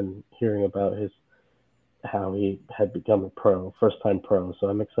impactful. And hearing about how he had become a first-time pro. So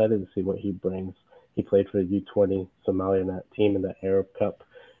I'm excited to see what he brings. He played for the U20 Somalia team in the Arab Cup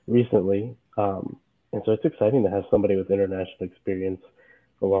recently. And so it's exciting to have somebody with international experience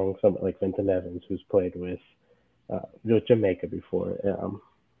along somebody like Vinton Evans, who's played with Jamaica before.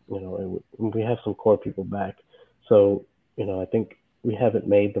 And we have some core people back. So, I think we haven't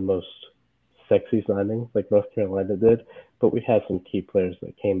made the most sexy signings like North Carolina did, but we have some key players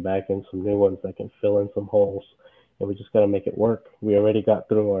that came back and some new ones that can fill in some holes. And we just got to make it work. We already got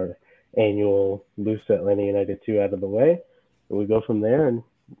through our annual Loose Atlanta United 2 out of the way. And we go from there and,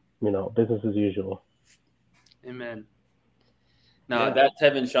 business as usual. Amen. No, that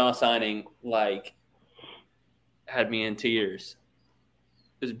Tevin Shaw signing, had me in tears.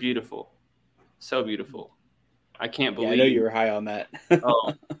 It was beautiful. So beautiful. I can't believe. I know you were high on that.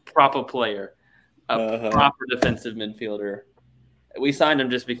 Proper player. A proper defensive midfielder. We signed him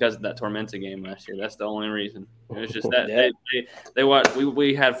just because of that Tormenta game last year. That's the only reason. It was just that Yeah. they watched.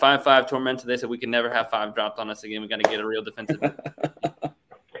 We had 5-5 Tormenta. They said we can never have 5 dropped on us again. We got to get a real defensive.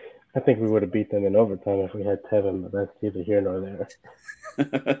 I think we would have beat them in overtime if we had Tevin, but that's neither here nor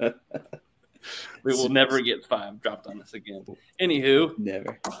there. We will never get 5 dropped on us again. Anywho,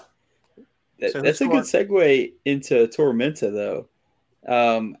 Never. So That's a good segue into Tormenta, though.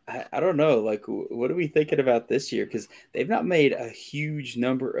 I don't know. Like, what are we thinking about this year? Because they've not made a huge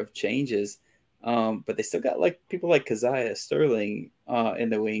number of changes, but they still got like people like Keziah Sterling in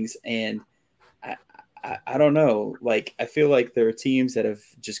the wings, and I don't know. Like, I feel like there are teams that have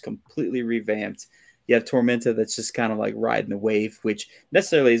just completely revamped. You have Tormenta that's just kind of like riding the wave, which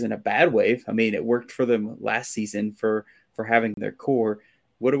necessarily isn't a bad wave. I mean, it worked for them last season for having their core.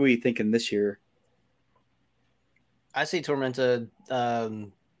 What are we thinking this year? I see Tormenta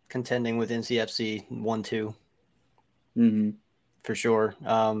contending with NCFC 1-2 for sure.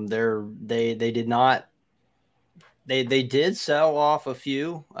 They did not. They did sell off a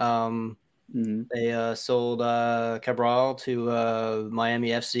few. They sold Cabral to Miami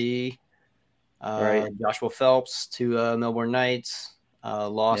FC. Right. Joshua Phelps to Melbourne Knights.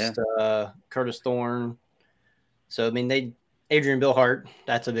 Lost Curtis Thorne. So I mean, Adrian Billhart,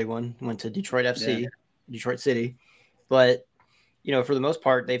 that's a big one. Went to Detroit FC, Detroit City. But for the most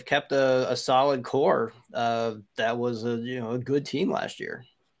part, they've kept a solid core. That was a good team last year.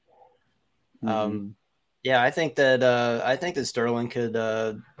 I think that Sterling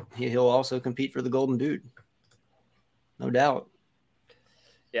could he'll also compete for the Golden Boot, no doubt.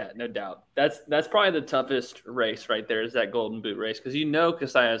 Yeah, no doubt. That's probably the toughest race right there is that Golden Boot race because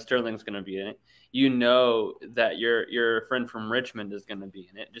Keziah Sterling's going to be in it. You know that your friend from Richmond is going to be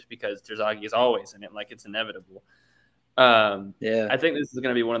in it just because Terzaghi is always in it, like it's inevitable. I think this is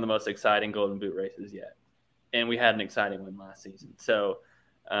going to be one of the most exciting Golden Boot races yet, and we had an exciting one last season. So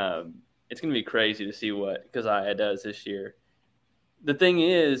it's going to be crazy to see what Keziah does this year. The thing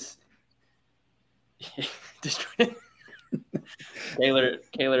is,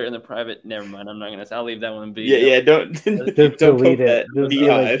 Taylor in the private. Never mind. I'm not gonna. I'll leave that one be. Don't delete it. Just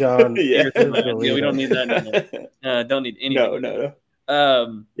delete John. We don't need that anymore. Don't need anything. No.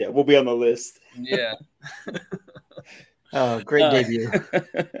 We'll be on the list. Yeah. Oh, great debut.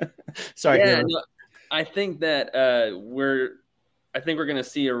 Sorry. Yeah, I think that we're gonna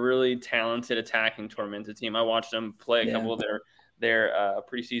see a really talented attacking Tormenta team. I watched them play a couple of their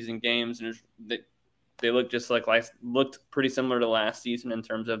preseason games, and they looked looked pretty similar to last season in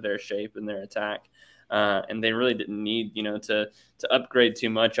terms of their shape and their attack. And they really didn't need, to upgrade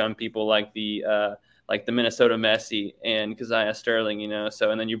too much on people like the Minnesota Messi and Keziah Sterling,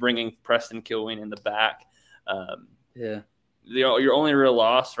 So, and then you're bringing Preston Kilween in the back. Your only real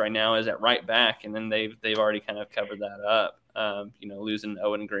loss right now is at right back, and then they've already kind of covered that up. Losing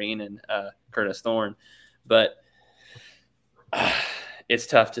Owen Green and Curtis Thorne, but it's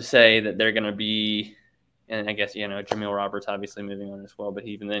tough to say that they're going to be. And I guess, Jamil Roberts obviously moving on as well, but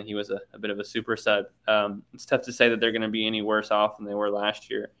even then he was a bit of a super sub. It's tough to say that they're going to be any worse off than they were last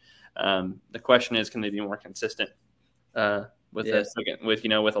year. The question is, can they be more consistent with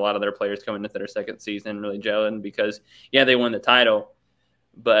a lot of their players coming into their second season really gelling? Because they won the title,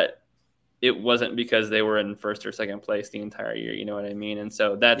 but it wasn't because they were in first or second place the entire year. You know what I mean? And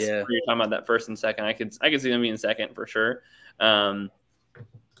so that's where you're talking about that first and second. I could see them being second for sure.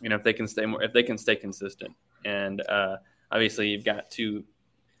 If they can stay consistent, and obviously you've got 2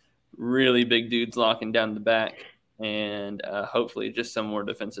 really big dudes locking down the back, and hopefully just some more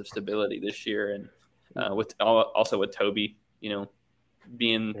defensive stability this year, and with Toby,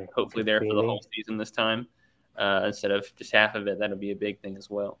 being hopefully there for the whole season this time instead of just half of it. That'll be a big thing as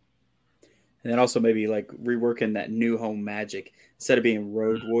well. And then also maybe like reworking that new home magic instead of being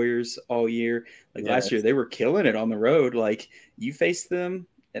road warriors all year. Like last year, they were killing it on the road. Like you faced them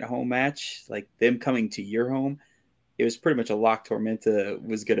at a home match, like them coming to your home, it was pretty much a lock. Tormenta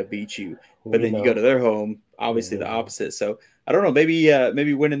was going to beat you. But then you go to their home, obviously the opposite. So I don't know.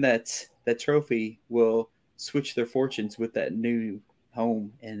 Maybe winning that trophy will switch their fortunes with that new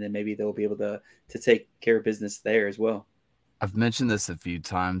home, and then maybe they'll be able to take care of business there as well. I've mentioned this a few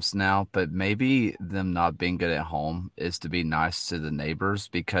times now, but maybe them not being good at home is to be nice to the neighbors,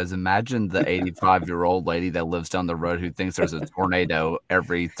 because imagine the 85-year-old lady that lives down the road who thinks there's a tornado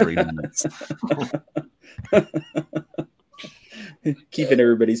every 3 minutes. Keeping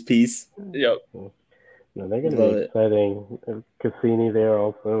everybody's peace. Yep. No, they're going to be exciting. Cassini there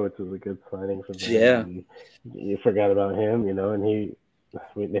also, which is a good signing for them. Yeah. And you forgot about him, and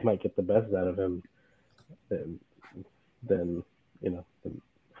they might get the best out of him. Then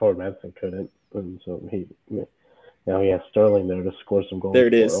Forward Madsen couldn't, and so Now he has Sterling there to score some goals There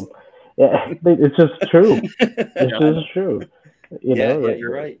it for is. him. Yeah, it's just true. It's just true. Yeah,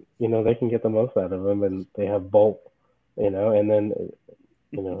 you're right. They can get the most out of him, and they have Bolt, and then,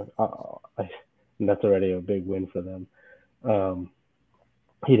 and that's already a big win for them.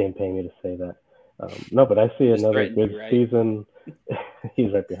 He didn't pay me to say that. No, but I see Just another threatened good you, right? season.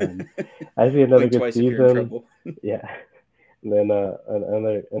 He's right behind me. I see another Blink good twice if you're in season. trouble. Yeah. And then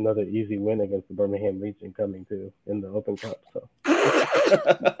another easy win against the Birmingham Legion coming too in the Open Cup. So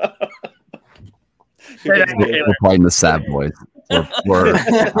We're playing the Sad Boys. We're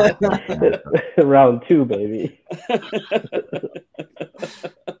round 2, baby.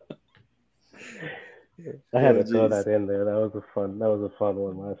 I had to throw that in there. That was a fun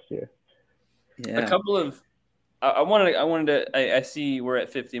one last year. Yeah. A couple of I wanted to I see we're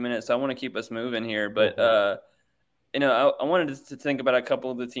at 50 minutes, so I want to keep us moving here, but I wanted to think about a couple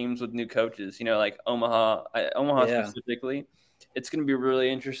of the teams with new coaches, like Omaha specifically. It's going to be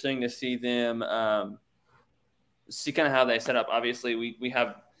really interesting to see them see kind of how they set up. Obviously, we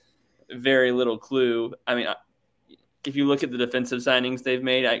have very little clue. I mean, if you look at the defensive signings they've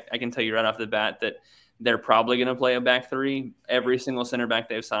made, I can tell you right off the bat that they're probably going to play a back three. Every single center back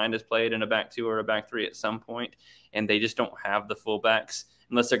they've signed has played in a back two or a back three at some point, and they just don't have the fullbacks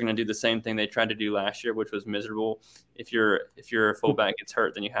unless they're going to do the same thing they tried to do last year, which was miserable. If your fullback gets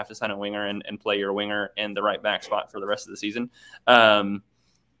hurt, then you have to sign a winger and play your winger in the right back spot for the rest of the season. Kind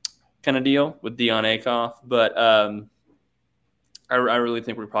of deal with Dion Akoff, but I really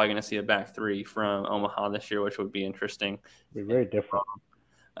think we're probably going to see a back three from Omaha this year, which would be interesting. It'd be very different.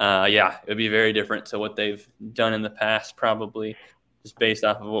 Yeah, it would be very different to what they've done in the past, probably just based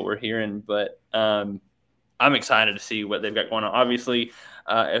off of what we're hearing. But I'm excited to see what they've got going on. Obviously,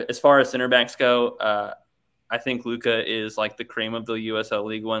 as far as center backs go, I think Luka is like the cream of the USL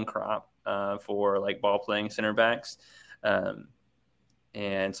League One crop for like ball playing center backs.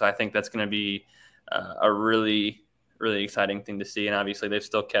 And so I think that's going to be a really, really exciting thing to see. And obviously they've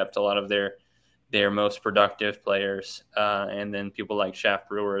still kept a lot of their most productive players. And then people like Shaft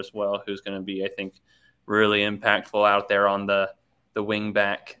Brewer as well, who's going to be, I think, really impactful out there on the wing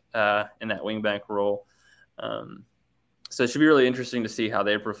back in that wing back role. So it should be really interesting to see how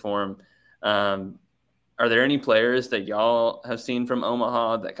they perform. Are there any players that y'all have seen from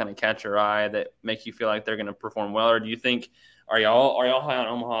Omaha that kind of catch your eye that make you feel like they're going to perform well? Or do you think, are y'all high on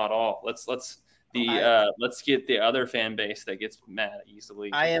Omaha at all? Let's get the other fan base that gets mad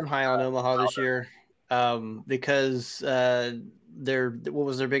easily. I am high on Omaha this year because what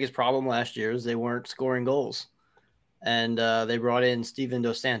was their biggest problem last year is they weren't scoring goals, and they brought in Steven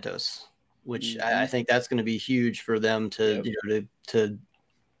Dos Santos, which I think that's going to be huge for them to to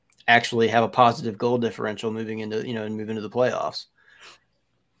actually have a positive goal differential moving into the playoffs.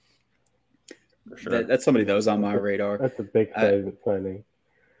 For sure. That's somebody that was on my radar. That's a big signing.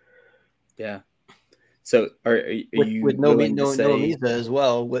 Yeah. So are you with no Misa as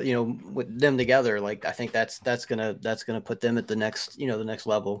well? With them together, like I think that's gonna put them at the next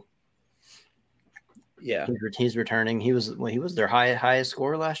level. Yeah, he's returning. He was their highest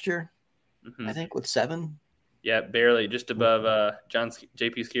scorer last year, I think, with 7. Yeah, barely just above JP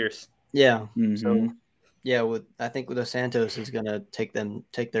Skiers. Yeah. Mm-hmm. So yeah, I think with Dos Santos is gonna take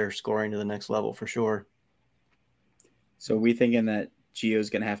their scoring to the next level for sure. So we thinking that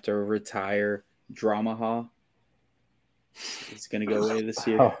Gio's gonna have to retire Dramaha. It's gonna go away this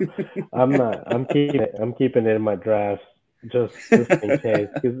year. Oh, I'm not. I'm keeping it in my drafts just in case,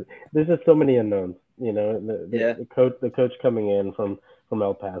 because there's just so many unknowns. The coach coming in from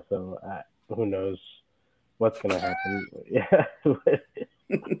El Paso. Who knows what's gonna happen? Yeah.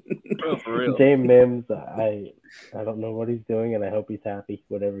 Oh, for real. Dame Mims, I don't know what he's doing, and I hope he's happy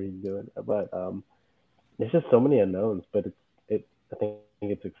whatever he's doing. But there's just so many unknowns. But I think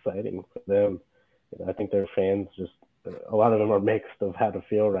it's exciting for them. I think their fans a lot of them are mixed of how to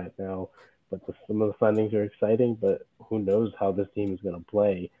feel right now. But some of the signings are exciting, but who knows how this team is going to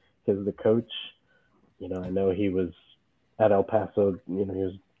play? Because the coach, I know he was at El Paso, he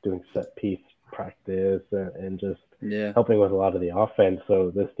was doing set piece practice and just helping with a lot of the offense.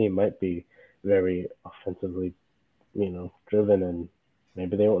 So this team might be very offensively, driven, and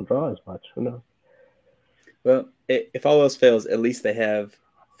maybe they won't draw as much. Who knows? Well, if all else fails, at least they have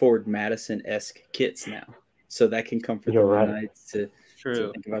Ford Madison-esque kits now, so that can comfort the Knights to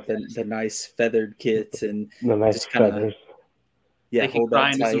think about the nice feathered kits and the nice just kinda, feathers. Yeah, they can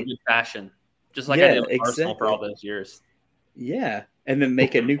grind some good fashion, just like I did with Arsenal for all those years. Yeah, and then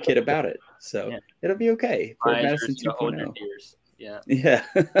make a new kit about it, so it'll be okay. Ford Madison 2.0. Yeah.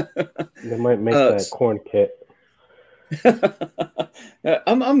 They might make that corn kit.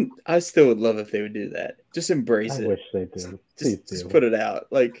 I still would love if they would do that. Just embrace I it. wish they did. Just put it out.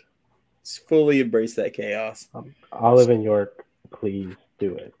 Like, just fully embrace that chaos. I live in York. Please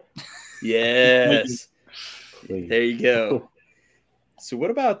do it. Yes. Please. There you go. So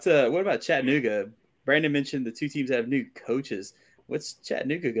what about Chattanooga? Brandon mentioned the two teams that have new coaches. What's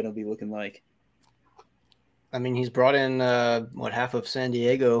Chattanooga going to be looking like? I mean, he's brought in half of San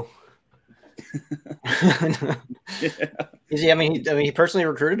Diego. Yeah. I mean, he personally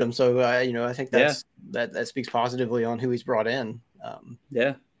recruited him, so I think that speaks positively on who he's brought in.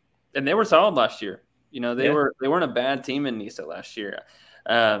 Yeah, and they were solid last year. They weren't a bad team in NISA last year,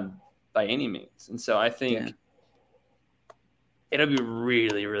 by any means. And so I think it'll be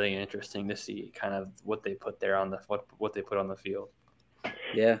really, really interesting to see kind of what they put there what they put on the field.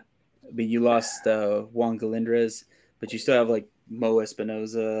 Yeah, but you lost Juan Galindres, but you still have like Mo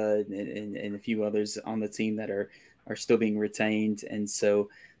Espinoza and a few others on the team that are still being retained. And so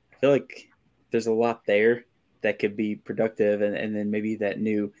I feel like there's a lot there that could be productive. And then maybe that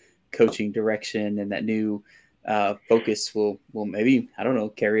new coaching direction and that new focus will maybe, I don't know,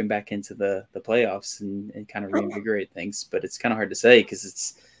 carry him back into the playoffs and kind of reinvigorate things. But it's kind of hard to say because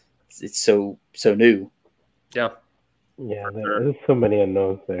it's so new. Yeah. Yeah, there's so many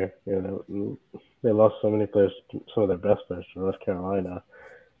unknowns there. They lost so many players, some of their best players from North Carolina.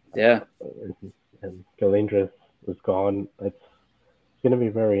 Yeah. And Galindres is gone. It's going to be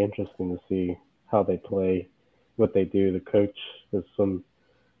very interesting to see how they play, what they do. The coach is some,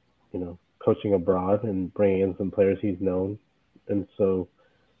 coaching abroad and bringing in some players he's known. And so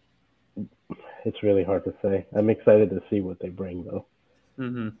it's really hard to say. I'm excited to see what they bring, though.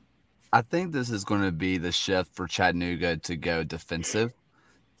 Mm-hmm. I think this is going to be the shift for Chattanooga to go defensive.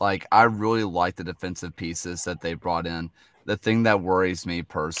 Like, I really like the defensive pieces that they brought in. The thing that worries me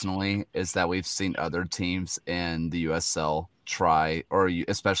personally is that we've seen other teams in the USL try, or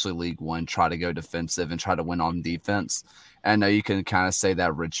especially League One, try to go defensive and try to win on defense. And I know you can kind of say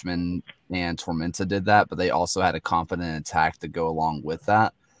that Richmond and Tormenta did that, but they also had a confident attack to go along with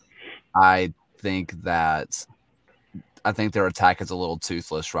that. I think their attack is a little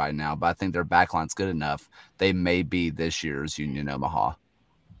toothless right now, but I think their backline's good enough. They may be this year's Union Omaha.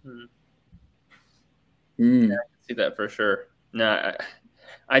 Yeah, I can see that for sure. No,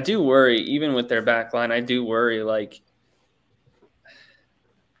 I do worry, even with their back line, I do worry, like,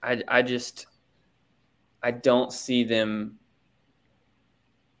 I don't see them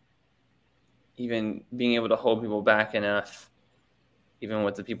even being able to hold people back enough, even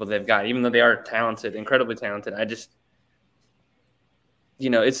with the people they've got, even though they are talented, incredibly talented. I just,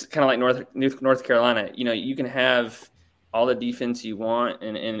 it's kind of like North Carolina. You can have all the defense you want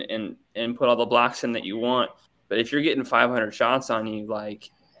and put all the blocks in that you want, but if you're getting 500 shots on you,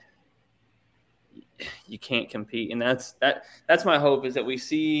 like, you can't compete. And that's my hope, is that we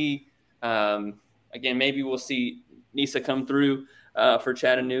see, again, maybe we'll see NISA come through for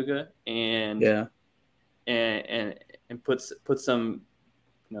Chattanooga and put some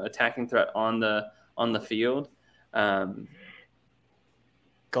attacking threat on the field.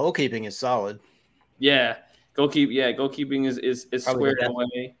 Goalkeeping is solid. Yeah, goalkeeping is squared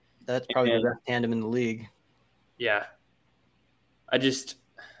away. That's probably the best tandem in the league. Yeah, I just,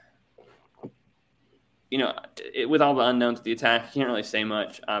 with all the unknowns of the attack, you can't really say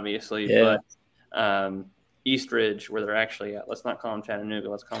much, obviously. Yeah. But Eastridge, where they're actually at, let's not call them Chattanooga.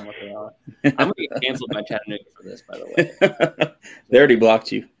 Let's call them what they are. I'm going to get canceled by Chattanooga for this, by the way. They already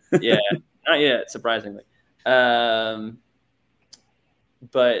blocked you. Yeah, not yet, surprisingly.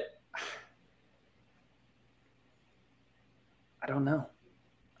 But I don't know.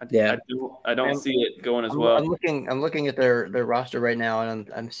 I don't see it going as well. I'm looking at their roster right now, and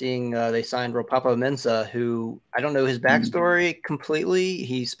I'm seeing they signed Ropapa Mensah, who I don't know his backstory completely.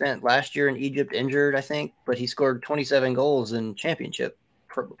 He spent last year in Egypt injured, I think, but he scored 27 goals in championship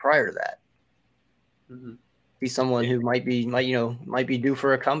prior to that. Mm-hmm. He's someone who might be due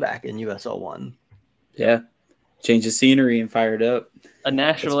for a comeback in USL One. Yeah, change the scenery and fire it up. A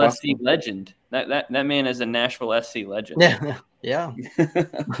Nashville SC legend. That man is a Nashville SC legend. Yeah. Yeah.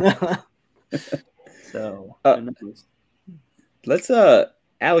 So let's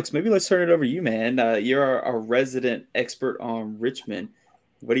Alex, maybe let's turn it over to you, man. You're our resident expert on Richmond.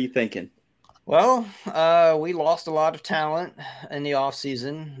 What are you thinking? Well, we lost a lot of talent in the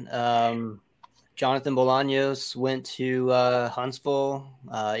offseason. Jonathan Bolaños went to Huntsville.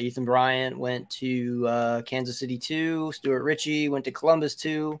 Ethan Bryant went to Kansas City 2. Stuart Ritchie went to Columbus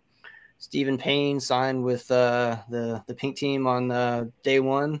 2. Stephen Payne signed with the pink team on day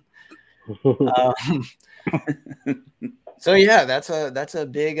one. So yeah, that's a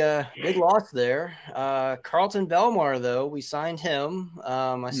big loss there. Carlton Belmar, though, we signed him.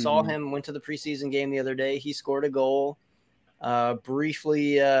 I saw him, went to the preseason game the other day. He scored a goal.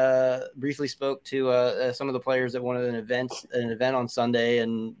 Briefly spoke to some of the players that wanted an event on Sunday,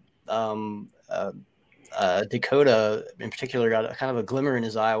 and Dakota in particular got a kind of a glimmer in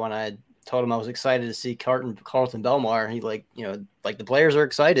his eye when I told him I was excited to see Carlton Belmar. He like the players are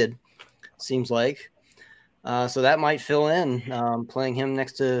excited, seems like. So that might fill in, playing him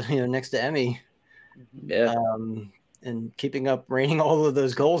next to Emmy, and keeping up raining all of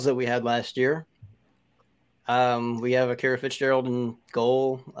those goals that we had last year. We have Akira Fitzgerald in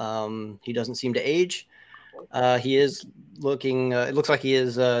goal. He doesn't seem to age. He is looking. It looks like he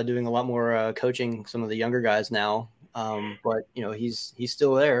is doing a lot more coaching some of the younger guys now. But he's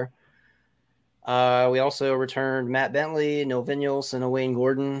still there. We also returned Matt Bentley, Noel Vignos, and Wayne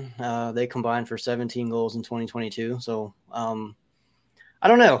Gordon. They combined for 17 goals in 2022. So I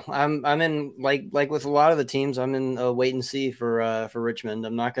don't know. I'm in like with a lot of the teams. I'm in a wait and see for Richmond.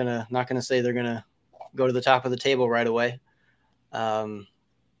 I'm not gonna say they're gonna go to the top of the table right away.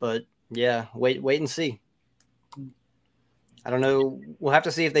 But yeah, wait and see. I don't know. We'll have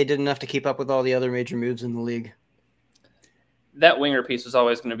to see if they did enough to keep up with all the other major moves in the league. That winger piece was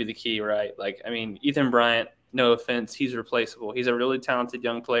always going to be the key, right? Like, I mean, Ethan Bryant, no offense, he's replaceable. He's a really talented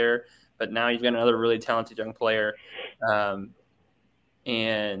young player, but now you've got another really talented young player.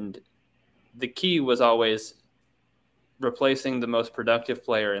 And the key was always replacing the most productive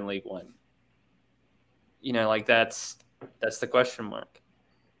player in League One. Like that's the question mark.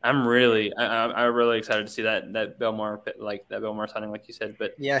 I'm really excited to see that Belmar signing, like you said.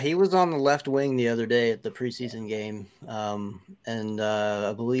 But yeah, he was on the left wing the other day at the preseason game, and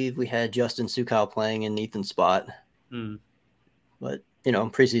I believe we had Justin Sukal playing in Ethan's spot. But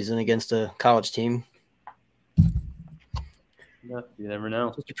preseason against a college team, you never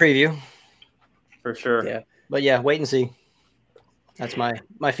know. Just a preview, for sure. Yeah, but yeah, wait and see. That's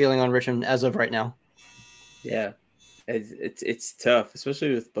my feeling on Richmond as of right now. Yeah. It's tough,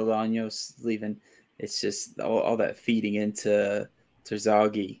 especially with Bolaños leaving. It's just all that feeding into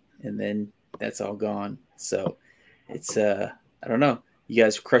Terzaghi, and then that's all gone. So it's I don't know. You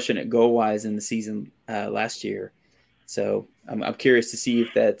guys were crushing it goal wise in the season last year. So I'm curious to see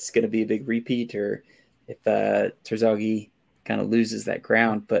if that's going to be a big repeat or if Terzaghi kind of loses that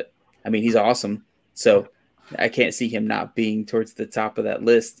ground. But I mean, he's awesome. So I can't see him not being towards the top of that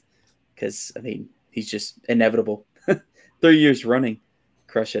list because I mean he's just inevitable. 3 years running,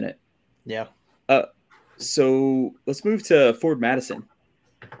 crushing it. Yeah. So let's move to Ford Madison.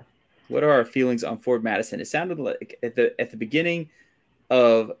 What are our feelings on Ford Madison? It sounded like at the beginning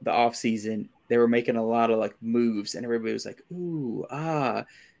of the offseason, they were making a lot of like moves, and everybody was like, "Ooh, ah,"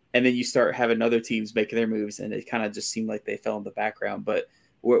 and then you start having other teams making their moves, and it kind of just seemed like they fell in the background. But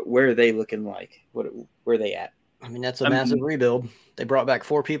where are they looking like? Where are they at? I mean, that's a massive rebuild. They brought back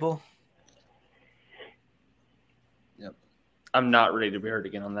 4 people. I'm not ready to be hurt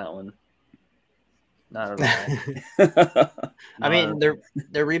again on that one. Not at all. I mean,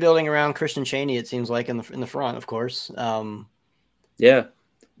 they're rebuilding around Christian Chaney. It seems like in the front, of course. Yeah,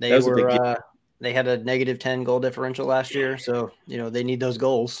 they had a negative 10 goal differential last year, so they need those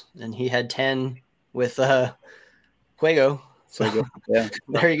goals, and he had 10 with Fuego. So yeah,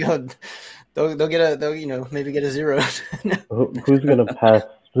 there you go. They'll maybe get a 0. Who's gonna pass?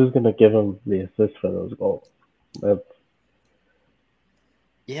 Who's gonna give him the assist for those goals?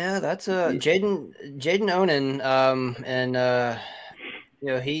 That's Jaden Onan, and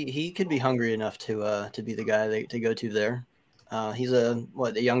he could be hungry enough to be the guy to go to there. He's the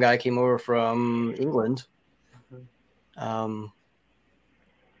young guy came over from England.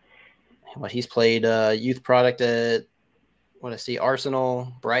 He's played youth product at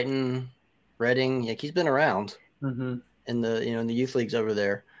Arsenal, Brighton, Reading. Like he's been around in the in the youth leagues over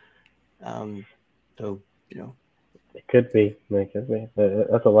there. It could be.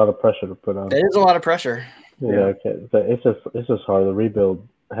 That's a lot of pressure to put on. It is a lot of pressure. It's just hard.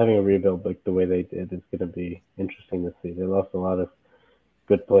 Having a rebuild like the way they did is going to be interesting to see. They lost a lot of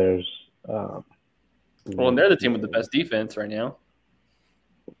good players. Well, and they're the team with the best defense right now,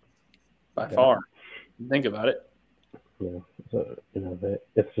 by far. Think about it. Yeah, so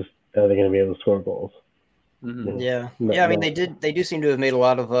it's just are they going to be able to score goals? Mm-hmm. Yeah. I mean, they do seem to have made a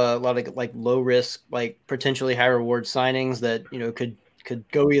lot of like low risk, like potentially high reward signings that could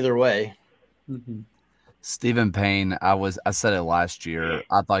go either way. Mm-hmm. Stephen Payne, I said it last year.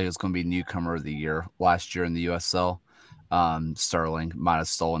 I thought he was going to be newcomer of the year last year in the USL. Sterling might have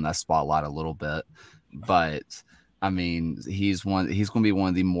stolen that spotlight a little bit, but I mean, he's going to be one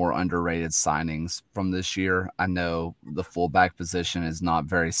of the more underrated signings from this year. I know the fullback position is not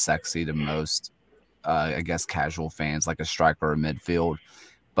very sexy to most, I guess, casual fans, like a striker or midfield.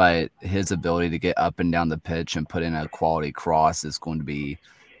 But his ability to get up and down the pitch and put in a quality cross is going to be,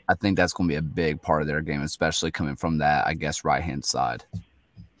 I think that's going to be a big part of their game, especially coming from that, I guess, right-hand side.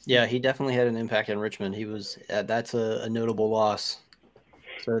 Yeah, he definitely had an impact in Richmond. He was that's a notable loss.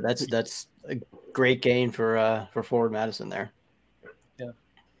 So that's a great gain for Forward Madison there.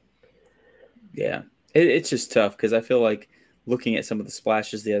 Yeah, it's just tough because I feel like looking at some of the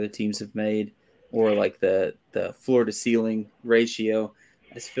splashes the other teams have made, or like the floor to ceiling ratio,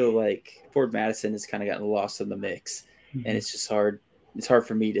 I just feel like Ford Madison has kind of gotten lost in the mix, and it's just hard. It's hard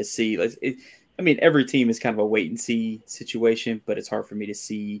for me to see. I mean, every team is kind of a wait and see situation, but it's hard for me to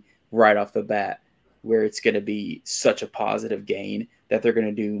see right off the bat where it's going to be such a positive gain that they're going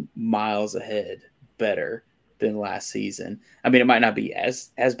to do miles ahead better than last season. I mean, it might not be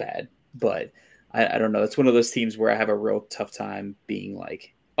as bad, but I don't know. It's one of those teams where I have a real tough time being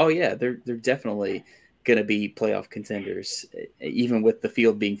like, oh yeah, they're definitely going to be playoff contenders, even with the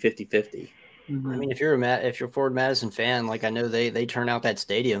field being 50-50. I mean, if you're a Ford Madison fan, like I know they turn out that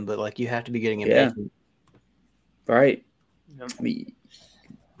stadium, but like you have to be getting impatient. Right. I mean,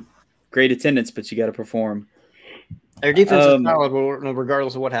 great attendance, but you got to perform. Their defense is solid,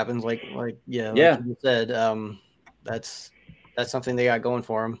 regardless of what happens. Like you said, that's something they got going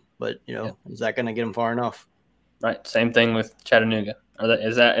for them. But is that going to get them far enough? Right. Same thing with Chattanooga.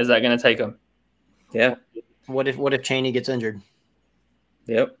 Is that going to take them? Yeah. What if Chaney gets injured?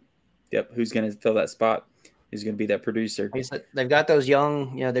 Yep. Who's going to fill that spot? Who's going to be that producer? They've got those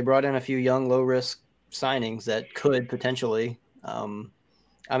young. They brought in a few young, low risk signings that could potentially. I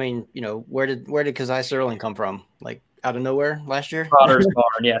mean, where did Kazai Sterling come from? Like out of nowhere last year? Potter's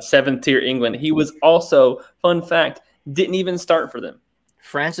Barn, yeah, 7th tier England. He was also, fun fact, didn't even start for them.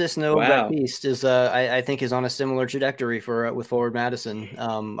 Francis Baptiste is, I think, is on a similar trajectory with Forward Madison.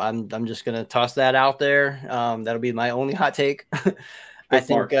 I'm just gonna toss that out there. That'll be my only hot take. I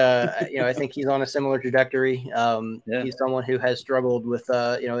think he's on a similar trajectory. He's someone who has struggled with,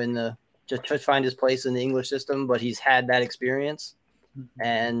 just to find his place in the English system, but he's had that experience,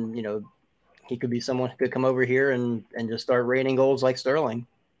 and he could be someone who could come over here and just start raining goals like Sterling.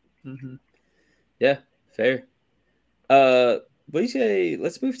 Mm-hmm. Yeah, fair. What do you say?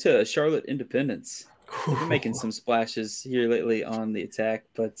 Let's move to Charlotte Independence. They've been making some splashes here lately on the attack,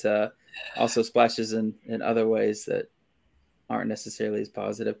 but also splashes in other ways that aren't necessarily as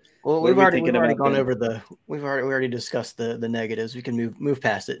positive. Well, we've already gone over we already discussed the negatives. We can move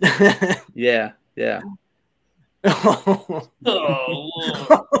past it. Yeah. Oh,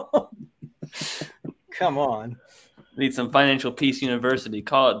 come on. Need some Financial Peace University.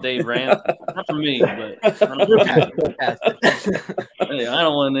 Call it Dave Ramsey. Not for me, but hey, I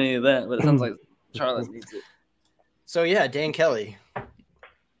don't want any of that. But it sounds like Charlotte needs it. So yeah, Dan Kelly.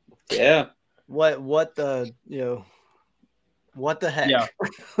 Yeah. What the heck?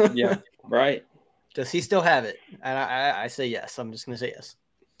 Yeah. Right. Does he still have it? And I say yes. I'm just gonna say yes.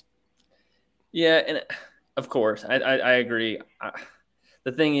 Yeah, and of course, I agree.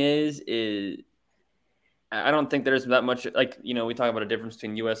 The thing is I don't think there's that much, like, we talk about a difference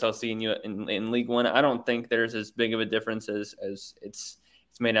between USLC and in League One. I don't think there's as big of a difference as it's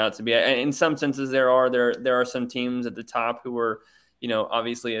made out to be. In some senses, there are some teams at the top who are,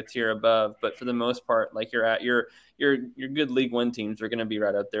 obviously a tier above, but for the most part, like your good League One teams are going to be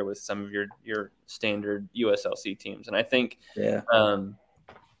right up there with some of your standard USLC teams. And I think,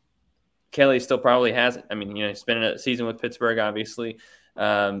 Kelly still probably has it. I mean, he's spent a season with Pittsburgh, obviously,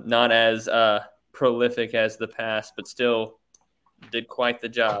 not as prolific as the past, but still did quite the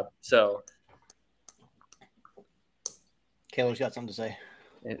job. So Kaylor's got something to say.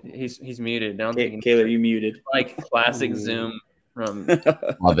 He's muted. Kaylor, you muted. Like classic Zoom from.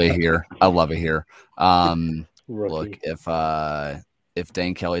 Love it here. I love it here. Look, if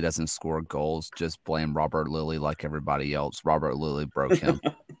Dane Kelly doesn't score goals, just blame Robert Lilly like everybody else. Robert Lilly broke him.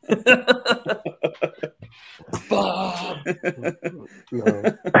 Bob.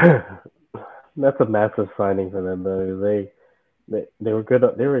 That's a massive signing for them, though. They were good.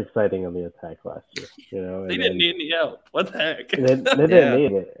 They were exciting on the attack last year. They didn't need any help. What the heck? They didn't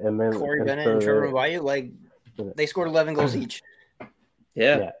need it. And then Corey Bennett and Trevor Bayou, they scored 11 goals each.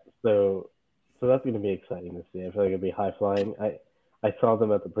 Yeah. So that's going to be exciting to see. I feel like it'll be high flying. I saw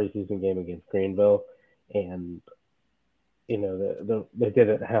them at the preseason game against Greenville, and they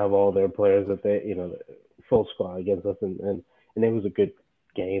didn't have all their players that the full squad against us, and it was a good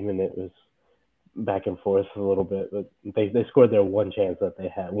game, and it was back and forth a little bit, but they scored their one clear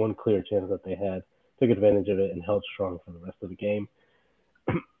chance that they had took advantage of it and held strong for the rest of the game.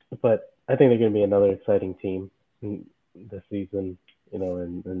 But I think they're going to be another exciting team this season,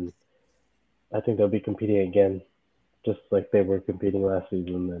 and I think they'll be competing again, just like they were competing last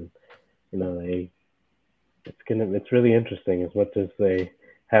season. And it's really interesting as much as they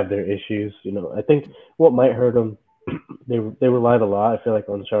have their issues. I think what might hurt them, they relied a lot, I feel like,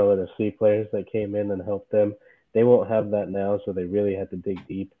 on Charlotte FC players that came in and helped them. They won't have that now, so they really had to dig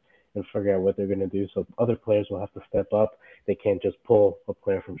deep and figure out what they're going to do. So other players will have to step up. They can't just pull a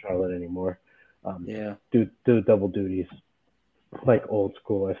player from Charlotte anymore. Do double duties like old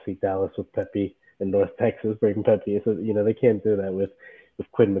school FC Dallas with Pepe and North Texas bringing Pepe. So they can't do that with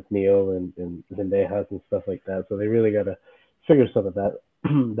Quinn McNeil and Zendejas and stuff like that. So they really got to figure some of that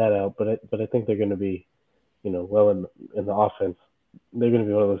out. But I think they're going to be, well in the offense. They're going to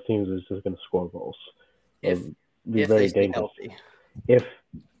be one of those teams that's just going to score goals. If be very dangerous. If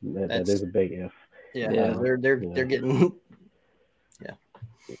that is a big if. Yeah, they're getting. Yeah.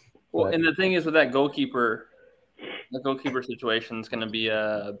 Well, and the thing is with that goalkeeper, the goalkeeper situation is going to be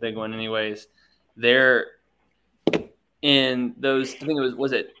a big one, anyways. They're in those. I think it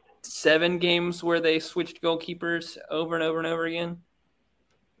was it 7 games where they switched goalkeepers over and over and over again.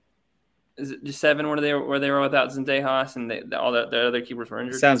 Is it just 7 where they were without Zendejas and all the other keepers were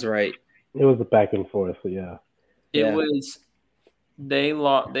injured? Sounds right. It was a back and forth, yeah. It was. They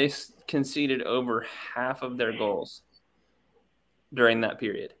conceded over half of their goals during that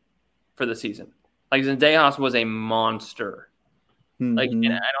period for the season. Like Zendejas was a monster. Mm-hmm. Like,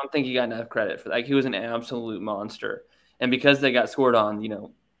 and I don't think he got enough credit for that. Like, he was an absolute monster. And because they got scored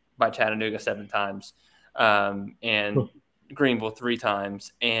on, by Chattanooga 7 times, and Greenville 3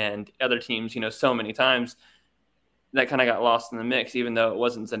 times, and other teams, so many times, that kind of got lost in the mix, even though it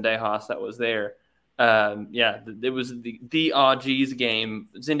wasn't Zendejas that was there. It was the AG's game.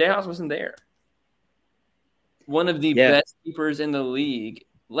 Zendejas wasn't there. One of the best keepers in the league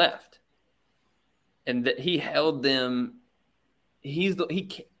left, and that he held them.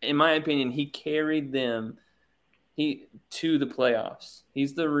 In my opinion, he carried them to the playoffs.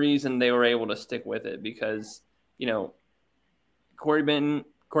 He's the reason they were able to stick with it because Corey Bennett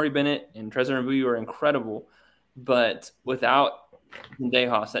and Trezor Mbuyu are incredible, but without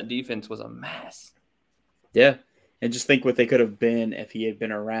Zendejas, that defense was a mess. Yeah, and just think what they could have been if he had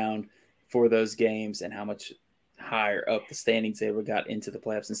been around for those games and how much higher up the standings they would have got into the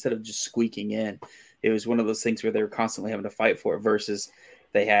playoffs instead of just squeaking in. It was one of those things where they were constantly having to fight for it versus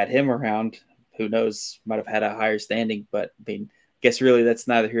they had him around. Who knows, might have had a higher standing, but I guess really that's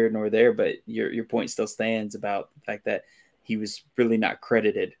neither here nor there, but your point still stands about the fact that he was really not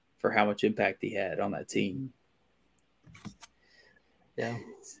credited for how much impact he had on that team. Yeah.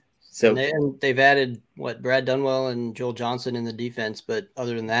 So and they've added Brad Dunwell and Joel Johnson in the defense, but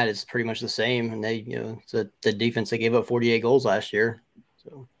other than that, it's pretty much the same. And they, it's the defense they gave up 48 goals last year.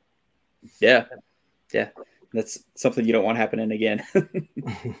 So, yeah, that's something you don't want happening again.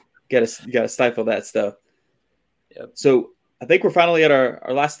 Gotta stifle that stuff. Yep. So I think we're finally at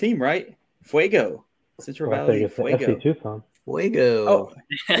our last team, right? Fuego, Central Valley. Fuego. FC Tucson. Fuego. Oh,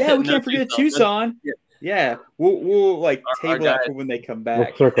 yeah, we can't forget Tucson. Yeah, we'll table that for when they come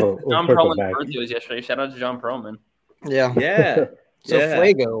back. We'll John circle Perlman's back. birthday was yesterday. Shout out to John Perlman. Yeah. So Yeah.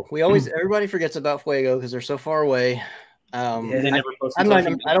 Fuego, everybody forgets about Fuego because they're so far away. They never posted I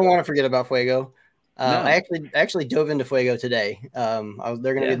social don't want to forget about Fuego. No. I actually dove into Fuego today. They're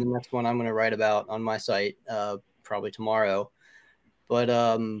going to be the next one I'm going to write about on my site probably tomorrow. But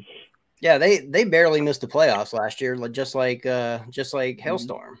they barely missed the playoffs last year, just like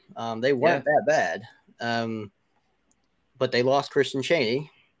Hailstorm. They weren't that bad. But they lost Christian Cheney.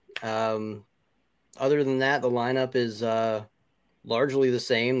 Other than that, the lineup is largely the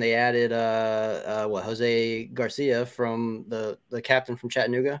same. They added Jose Garcia from the captain from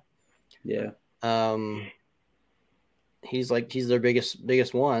Chattanooga. Yeah. He's their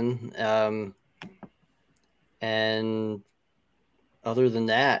biggest one. And other than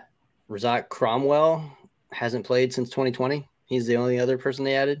that, Razak Cromwell hasn't played since 2020. He's the only other person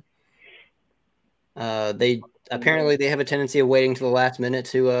they added. They have a tendency of waiting to the last minute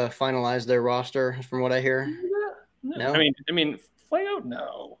to finalize their roster, from what I hear. No? I mean, Fuego,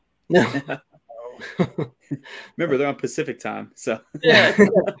 no. Remember, they're on Pacific time, so Yeah,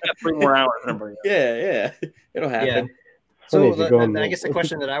 got 3 more hours. Remember? yeah, it'll happen. Yeah. So I guess the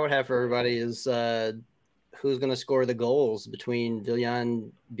question that I would have for everybody is who's going to score the goals between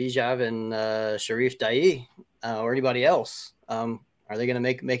Villan Bijav and Sharif Dai or anybody else? Are they going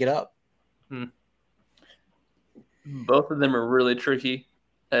to make it up? Both of them are really tricky,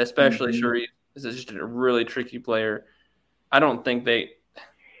 especially Sharif. This is just a really tricky player. I don't think I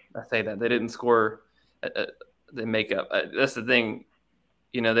say that they didn't score they make up. That's the thing.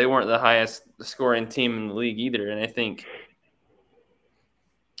 They weren't the highest scoring team in the league either, and I think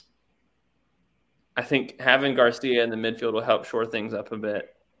having Garcia in the midfield will help shore things up a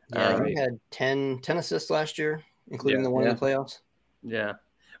bit. Yeah, he had 10 assists last year, including the one in the playoffs. Yeah.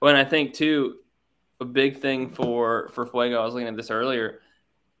 Well, and I think, too, a big thing for Fuego, I was looking at this earlier,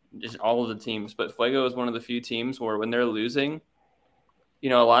 just all of the teams, but Fuego is one of the few teams where when they're losing, a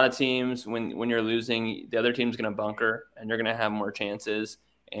lot of teams, when you're losing, the other team's going to bunker, and you're going to have more chances,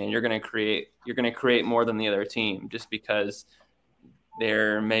 and you're going to create more than the other team just because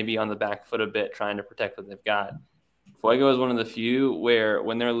they're maybe on the back foot a bit trying to protect what they've got. Fuego is one of the few where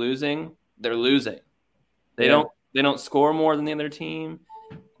when they're losing, they're losing. They don't score more than the other team.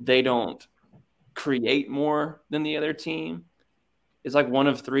 They don't create more than the other team. It's like one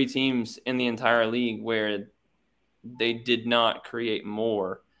of 3 teams in the entire league where they did not create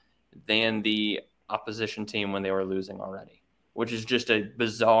more than the opposition team when they were losing already, which is just a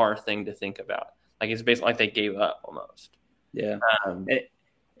bizarre thing to think about. Like, it's basically like they gave up almost. Yeah.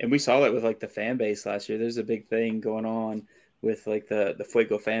 And we saw that with like the fan base last year. There's a big thing going on with like the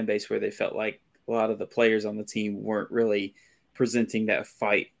Fuego fan base where they felt like a lot of the players on the team weren't really presenting that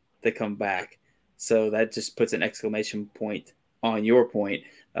fight to come back. So that just puts an exclamation point on your point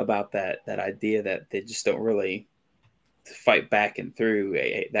about that idea that they just don't really fight back and through.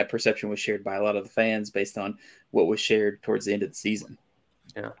 That perception was shared by a lot of the fans based on what was shared towards the end of the season.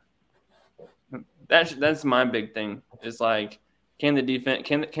 Yeah. That's my big thing. Is like, can the defense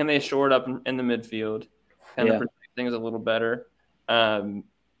can they shore it up in the midfield? Can they protect things a little better?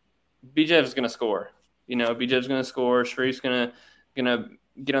 BJ's going to score. BJ's going to score. Sharif's going to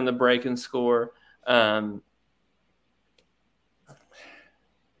get on the break and score.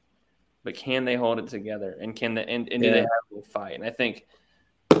 But can they hold it together? And can they and do they have a fight? And I think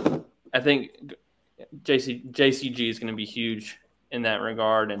JCG is going to be huge in that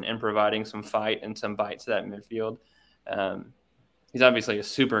regard and providing some fight and some bite to that midfield. He's obviously a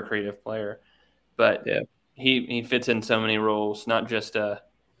super creative player, but he fits in so many roles, not just as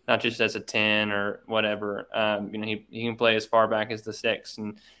a 10 or whatever. He can play as far back as the 6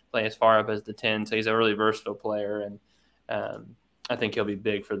 and play as far up as the 10. So he's a really versatile player, and I think he'll be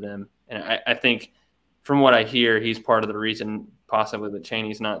big for them. And I think from what I hear, he's part of the reason possibly that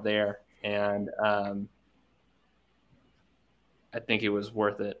Cheney's not there. And I think it was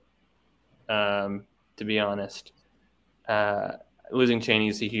worth it, to be honest. Losing Cheney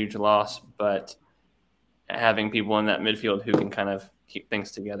is a huge loss, but having people in that midfield who can kind of keep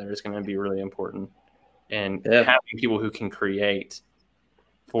things together is going to be really important. And having people who can create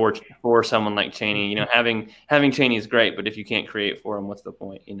for someone like Cheney, having Cheney is great, but if you can't create for him, what's the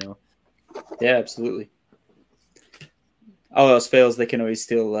point, Yeah, absolutely. All else fails, they can always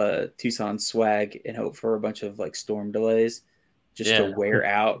steal Tucson swag and hope for a bunch of like storm delays just to wear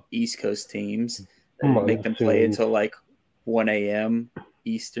out East Coast teams and make them play until like 1 a.m.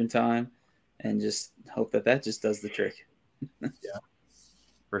 Eastern time and just hope that just does the trick. Yeah,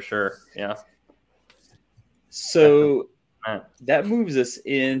 for sure. Yeah. So that moves us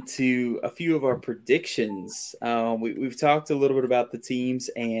into a few of our predictions. We've talked a little bit about the teams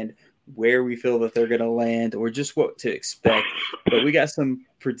and where we feel that they're going to land or just what to expect. But we got some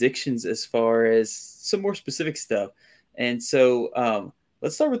predictions as far as some more specific stuff. And so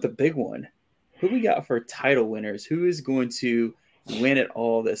let's start with the big one. Who we got for title winners? Who is going to win it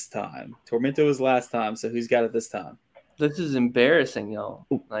all this time? Tormento was last time, so who's got it this time? This is embarrassing, y'all.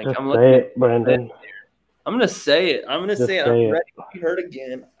 Like, Just I'm say looking it, Brandon. I'm going to say it. I'm going to say it. I'm say it. ready to be heard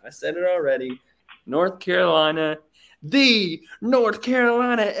again. I said it already. North Carolina, the North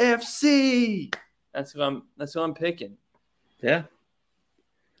Carolina FC. That's who I'm picking. Yeah.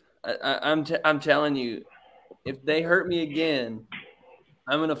 I'm telling you, if they hurt me again,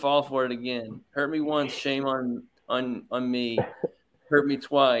 I'm going to fall for it again. Hurt me once, shame on me. Hurt me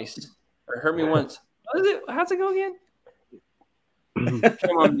twice. Or hurt me once. How's it go again?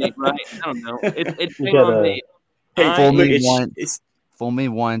 Shame on me, right? I don't know. It's shame on me. Fool me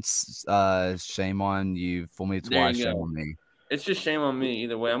once, shame on you. Fool me twice, shame on me. It's just shame on me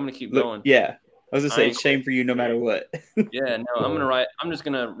either way. I'm going to keep going. Yeah. I was going to say, it's shame for you no matter what. Yeah, no, I'm just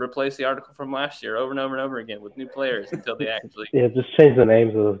going to replace the article from last year over and over and over again with new players until they actually. Yeah, just change the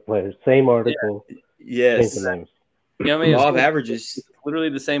names of those players. Same article. Yeah. Yes. Change the names. Yeah, I mean, law of averages. It's literally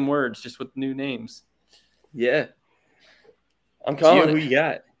the same words, just with new names. Yeah. I'm calling Gio, who you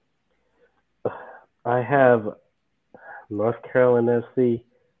got? I have North Carolina FC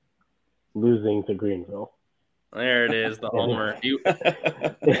losing to Greenville. There it is, the homer.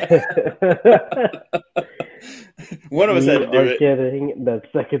 One of us had to do it. We are getting that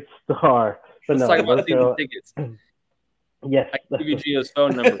second star But Let's no, talk about North season Carolina. tickets. Yes. I can give you Gio's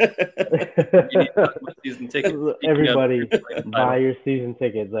phone number. You need to talk about season tickets. Everybody, buy your season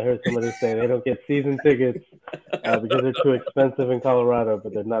tickets. I heard somebody say they don't get season tickets because they're too expensive in Colorado,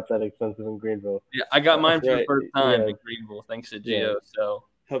 but they're not that expensive in Greenville. Yeah, I got mine for the Right. first time Yeah. in Greenville, thanks to Gio. Yeah. So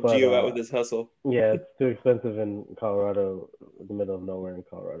Help But, Gio out with his hustle. Yeah, it's too expensive in Colorado, in the middle of nowhere in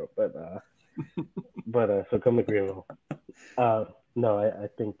Colorado. But so come to Greenville. No, I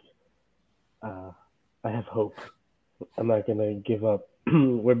think I have hope. I'm not gonna give up.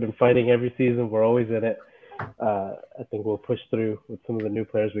 We've been fighting every season. We're always in it. I think we'll push through with some of the new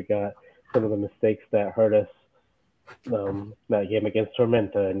players we got, some of the mistakes that hurt us. That game against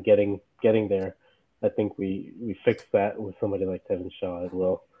Tormenta and getting there. I think we fixed that with somebody like Tevin Shaw and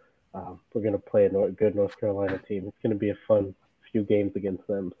Will. We're gonna play a good North Carolina team. It's gonna be a fun few games against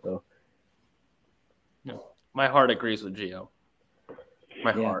them. So my heart agrees with Gio.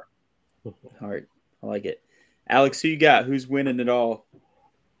 My heart. Heart. I like it. Alex, who you got? Who's winning it all?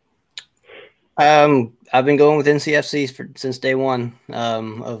 I've been going with NCFC since day one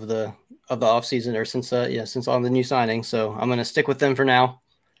of the off season, or since all the new signings. So I'm gonna stick with them for now.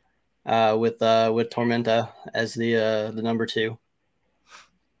 With Tormenta as the number 2.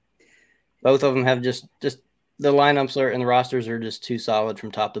 Both of them have just the lineups and the rosters are just too solid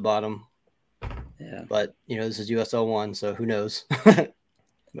from top to bottom. Yeah. But this is USL 1, so who knows?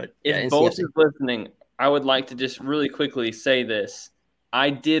 But if both is listening, I would like to just really quickly say this. I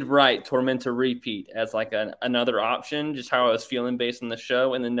did write Tormenta repeat as like another option, just how I was feeling based on the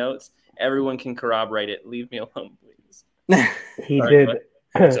show and the notes. Everyone can corroborate it. Leave me alone, please. He did.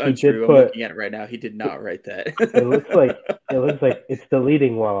 It's He untrue. did I'm looking at it right now. He did not write that. It looks like it's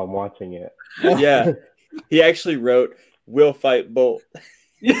deleting while I'm watching it. Yeah. He actually wrote "Will fight Bolt."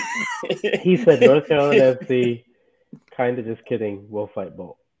 He said North Carolina FC. Kind of just kidding. We'll fight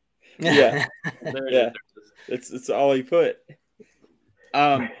Bolt. Yeah. There It's all he put.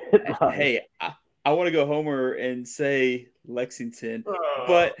 Hey, I want to go Homer and say Lexington,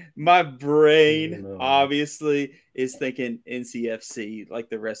 but my brain obviously is thinking NCFC like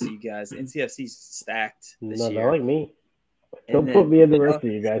the rest of you guys. NCFC's stacked this year. Not like me. Don't put me in the rest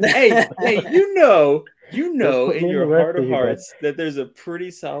of you guys. Hey, you know in your heart of hearts that there's a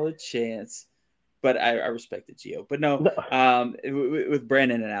pretty solid chance. But I respect it, Gio. But no. With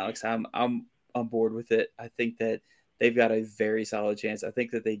Brandon and Alex, I'm on board with it. I think that they've got a very solid chance. I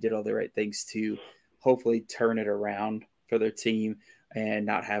think that they did all the right things to hopefully turn it around for their team and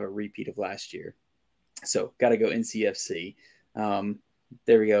not have a repeat of last year. So got to go NCFC.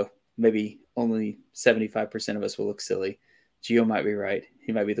 There we go. Maybe only 75% of us will look silly. Gio might be right.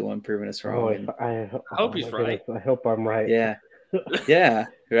 He might be the one proving us wrong. I hope he's right. I hope I'm right. Yeah. Yeah.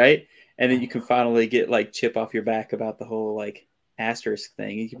 Right. And then you can finally get like Chip off your back about the whole like asterisk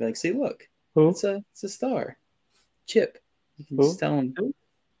thing. You can be like, see, look, it's a star. Chip. You can just tell him.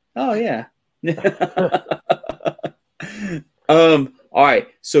 Oh yeah. All right.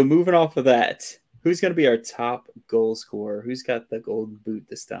 So moving off of that, who's going to be our top goal scorer? Who's got the golden boot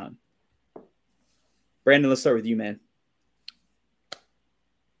this time? Brandon, let's start with you, man.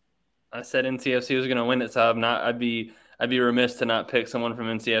 I said NCFC was going to win it, so I'd be remiss to not pick someone from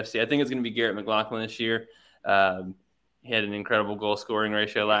NCFC. I think it's going to be Garrett McLaughlin this year. He had an incredible goal scoring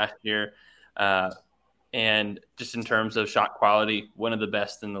ratio last year. And just in terms of shot quality, one of the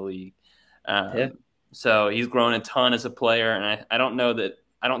best in the league. So he's grown a ton as a player, and I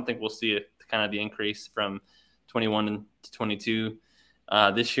don't think we'll see kind of the increase from 21 to 22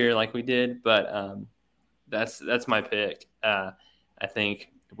 this year like we did, but that's my pick. I think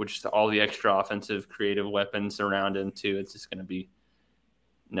with just all the extra offensive creative weapons around him too, it's just going to be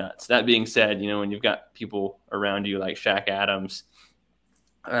nuts. That being said, when you've got people around you like Shaq Adams,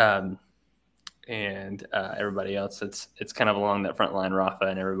 and everybody else, it's kind of along that front line, Rafa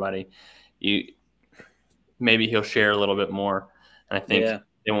and everybody. Maybe he'll share a little bit more, and I think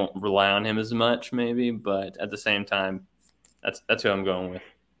they won't rely on him as much, maybe. But at the same time, that's who I'm going with.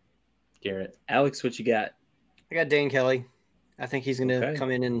 Garrett. Alex, what you got? I got Dane Kelly. I think he's going to come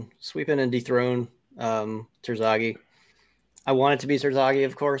in and sweep in and dethrone Terzaghi. I want it to be Terzaghi,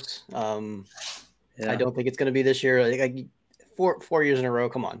 of course. I don't think it's going to be this year. Like 4 years in a row.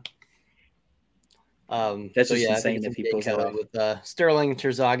 Come on. That's just insane if he pulls it off. With Sterling,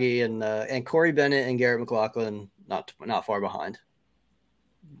 Terzaghi, and Corey Bennett and Garrett McLaughlin not far behind.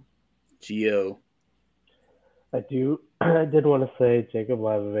 Gio. I did want to say Jacob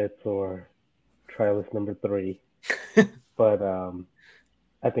Leibovitz or trialist number 3, but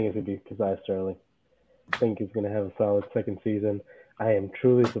I think it's going to be Keziah Sterling. I think he's going to have a solid second season. I am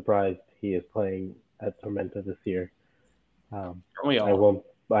truly surprised he is playing at Tormenta this year. I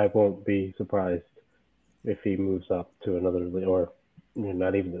I won't be surprised if he moves up to another league, or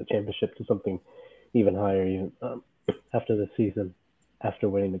not even the championship, to something even higher, even after the season, after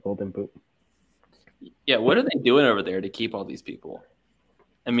winning the Golden Boot. Yeah, what are they doing over there to keep all these people?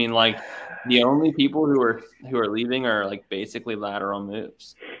 I mean, like the only people who are leaving are like basically lateral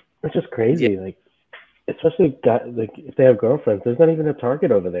moves. It's just crazy, like especially like if they have girlfriends. There's not even a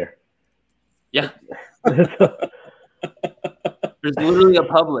Target over there. Yeah, there's literally a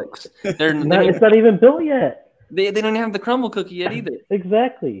Publix. It's not even built yet. They don't have the crumble cookie yet either.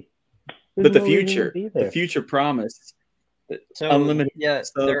 Exactly. But the future promise. So unlimited. Yeah,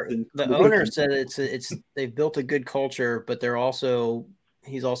 the owner said it's they've built a good culture, but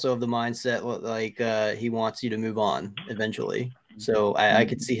he's also of the mindset like he wants you to move on eventually. So I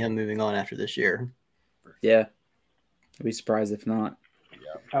could see him moving on after this year. Yeah, I'd be surprised if not.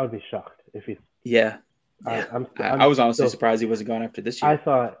 Yeah, I would be shocked if he. Yeah, I was honestly surprised he wasn't gone after this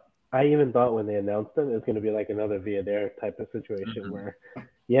year. I even thought when they announced him, it was going to be like another Villadere type of situation where,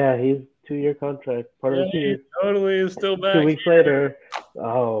 yeah, he's 2-year contract, part of the 2 years. Totally is still back. 2 weeks later,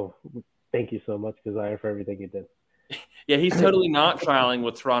 oh, thank you so much, Desire, for everything you did. Yeah, he's totally not trialing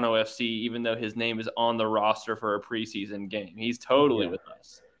with Toronto FC, even though his name is on the roster for a preseason game. He's totally with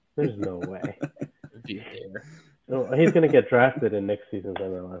us. There's no way. Villadere. No, he's going to get drafted in next season's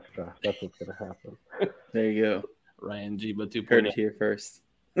MLS draft. That's what's going to happen. There you go. Ryan Giba 2.0. Heard it here first.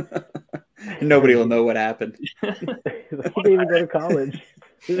 Nobody will know what happened. He didn't even go to college.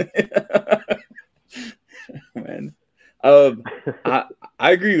 Man. I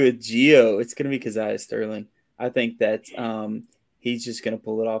agree with Gio. It's going to be Keziah Sterling. I think that he's just going to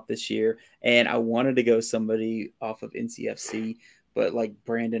pull it off this year. And I wanted to go somebody off of NCFC, but like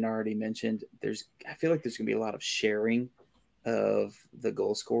Brandon already mentioned, I feel like there's going to be a lot of sharing of the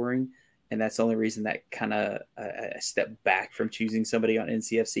goal scoring. And that's the only reason that kind of I step back from choosing somebody on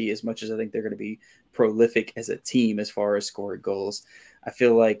NCFC, as much as I think they're going to be prolific as a team as far as scoring goals. I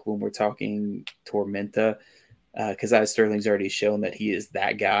feel like when we're talking Tormenta, Keziah Sterling's already shown that he is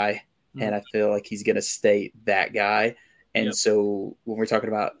that guy. And I feel like he's going to stay that guy. And so when we're talking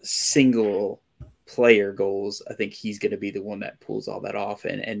about single player goals, I think he's going to be the one that pulls all that off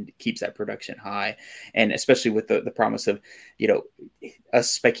and keeps that production high. And especially with the promise of, us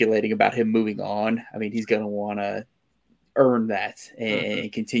speculating about him moving on. I mean, he's going to want to earn that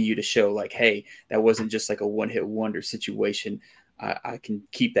and continue to show like, hey, that wasn't just like a one-hit wonder situation. I can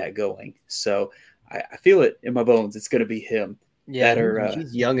keep that going. So I feel it in my bones. It's going to be him. Yeah,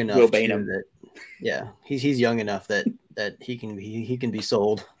 he's young enough. Will Bainham. He's young enough that he can be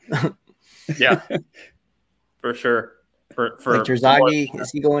sold. Yeah, for sure. For like Terzaghi,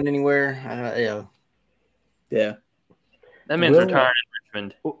 is he going anywhere? Yeah. That man's retiring in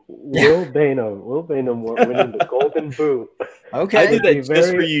Richmond. Will Bainham winning the Golden Boot. Okay, I did that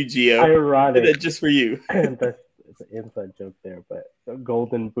just for you, Gio. Ironic. I did that just for you. It's an inside joke there, but a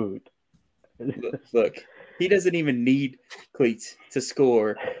Golden Boot. Look, he doesn't even need cleats to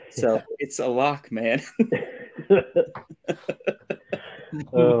score, so it's a lock, man.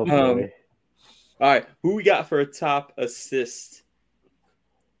 Oh boy. All right, who we got for a top assist?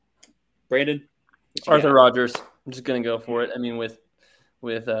 Brandon? Arthur Rogers. I'm just gonna go for it. I mean, with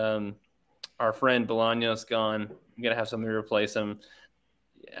our friend Bolaños gone, you gotta have somebody to replace him.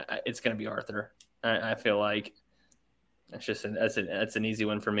 Yeah, it's gonna be Arthur. I feel like that's an easy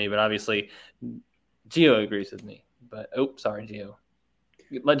one for me. But obviously, Gio agrees with me. But sorry, Gio.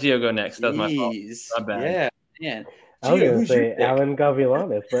 Let Gio go next. That's my fault. My bad. Yeah, man. I was going to say Alan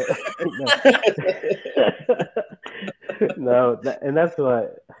Gavilanes, but no. And that's why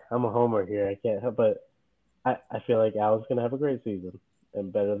I'm a homer here. I can't help, but I feel like Alan's going to have a great season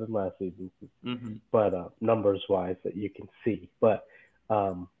and better than last season. Mm-hmm. But numbers-wise that you can see. But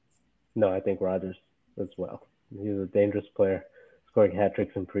no, I think Rogers as well. He's a dangerous player, scoring hat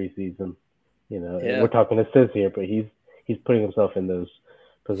tricks in preseason. We're talking assists here, but he's putting himself in those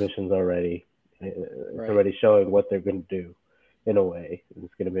positions already. It's already showing what they're going to do in a way.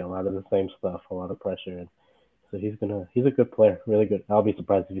 It's going to be a lot of the same stuff, a lot of pressure. And so he's a good player, really good. I'll be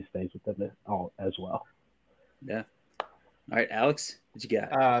surprised if he stays with them all as well. Yeah. All right, Alex, what you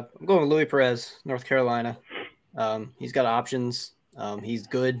got? I'm going with Louis Perez, North Carolina. He's got options. He's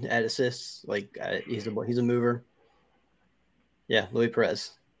good at assists. Like he's a mover. Yeah, Louis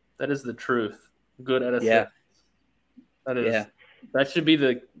Perez. That is the truth. Good at assists. Yeah. That is. Yeah. That should be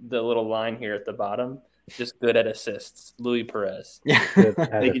the little line here at the bottom. Just good at assists. Louis Perez. Yeah.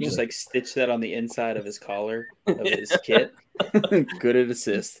 They can just like stitch that on the inside of his collar of his kit. Good at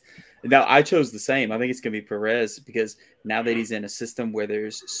assists. Now I chose the same. I think it's gonna be Perez because now that he's in a system where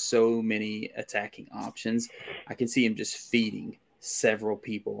there's so many attacking options, I can see him just feeding several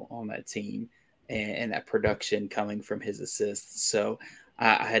people on that team and that production coming from his assists. So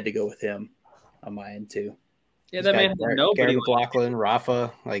I had to go with him on my end too. Yeah, that man had nobody. Gary McLaughlin,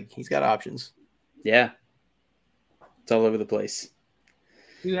 Rafa, like he's got options. Yeah. It's all over the place.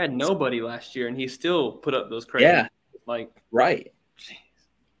 He had nobody last year, and he still put up those crazy. Yeah. Like, right. Geez.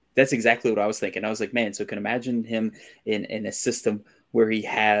 That's exactly what I was thinking. I was like, man, so can imagine him in a system where he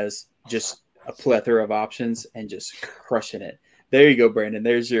has just a plethora of options and just crushing it. There you go, Brandon.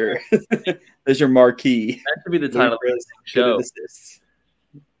 There's your marquee. That should be the title of the show.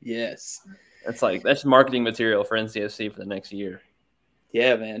 Yes. That's marketing material for NCSC for the next year.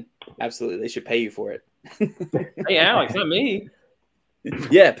 Yeah, man. Absolutely. They should pay you for it. Hey, Alex, not me.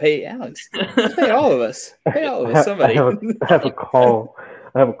 Yeah, pay Alex. Pay all of us. Pay all of us. Somebody. I have a call.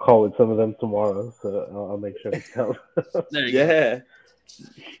 I have a call with some of them tomorrow, so I'll make sure to tell. Yeah.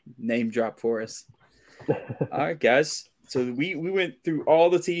 Name drop for us. All right, guys. So we went through all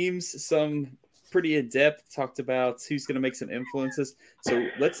the teams, some pretty in depth, talked about who's going to make some influences. So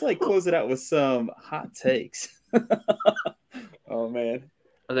let's close it out with some hot takes. Oh man,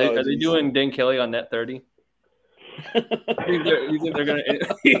 are they doing Dan Kelly on net 30? You think they're gonna?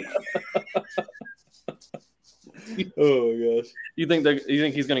 Oh my gosh! You think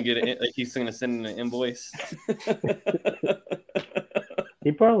he's gonna get it? Like he's gonna send an invoice?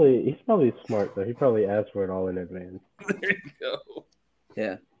 He's probably smart though. He probably asked for it all in advance. There you go.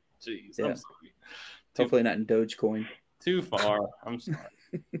 Yeah. Jeez. Yeah. I'm sorry. Hopefully not in Dogecoin. Too far. I'm sorry.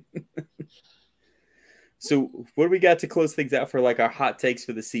 So what do we got to close things out for our hot takes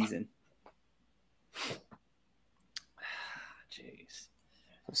for the season? Jeez.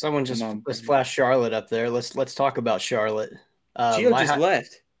 Someone just flashed Charlotte up there. Let's talk about Charlotte. Gio just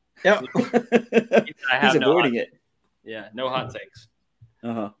left. Yep. He's avoiding it. Yeah, no hot takes.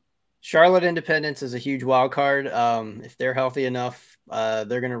 Charlotte Independence is a huge wild card. If they're healthy enough, they're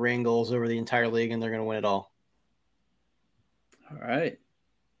going to rain goals over the entire league, and they're going to win it all. All right.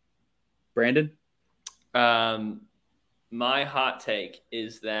 Brandon? My hot take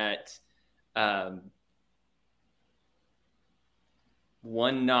is that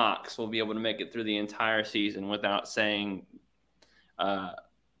one Knox will be able to make it through the entire season without saying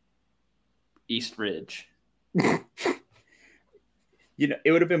East Ridge.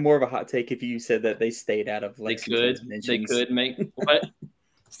 It would have been more of a hot take if you said that they stayed out of Lexington's mentions. They could make what?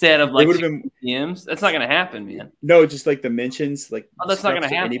 Stay out of Lexington's DMs? That's not going to happen, man. No, just the mentions. That's not going to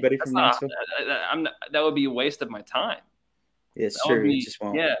happen. Anybody from Knoxville? That would be a waste of my time. Yeah, it's true. It just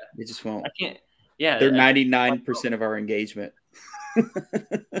won't. Yeah. It just won't. I can't. Yeah. They're 99% of our engagement.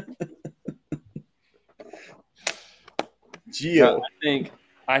 Gio.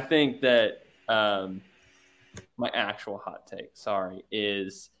 I think that my actual hot take,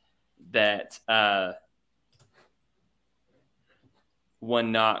 is that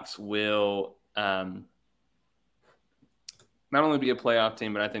one Knox will not only be a playoff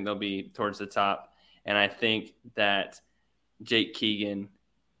team, but I think they'll be towards the top. And I think that Jake Keegan,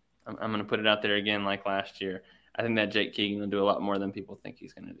 I'm going to put it out there again like last year. I think that Jake Keegan will do a lot more than people think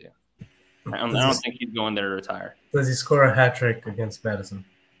he's going to do. I don't think he's going there to retire. Does he score a hat trick against Madison?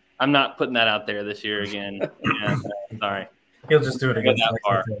 I'm not putting that out there this year again. Sorry. He'll just do it against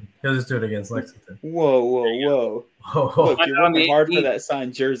Lexington. He'll just do it against Lexington. Whoa. Look, you're working hard for that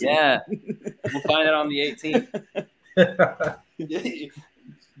signed jersey. Yeah. We'll find it on the 18th.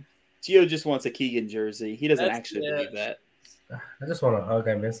 Gio just wants a Keegan jersey. He doesn't actually believe that. I just want a hug.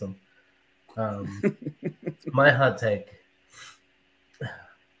 I miss him. My hot take.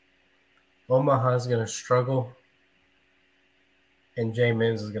 Omaha's going to struggle, and Jay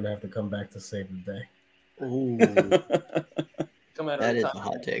Mims is going to have to come back to save the day. Ooh. That is a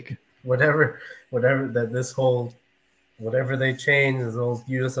hot take. Whatever they change, those old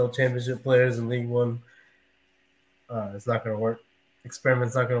USL Championship players in League One, it's not going to work.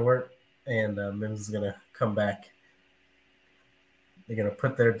 Experiment's not going to work, and Mims is going to come back. They're going to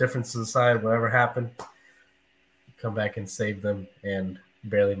put their differences aside, whatever happened, come back and save them and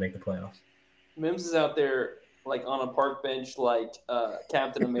barely make the playoffs. Mims is out there on a park bench like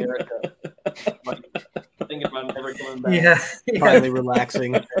Captain America. Thinking about never coming back. Yeah. Finally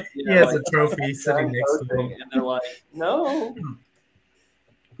relaxing. He has a trophy sitting next to him. And they're like, no.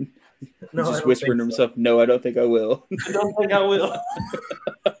 No, just whispering to himself, no, I don't think I will. I don't think I will.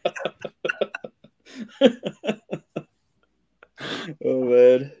 Oh,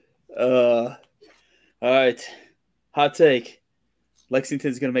 man. All right. Hot take.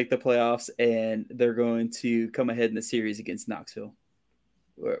 Lexington's going to make the playoffs, and they're going to come ahead in the series against Knoxville.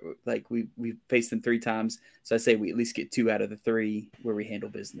 We've faced them 3 times, so I say we at least get 2 out of the 3 where we handle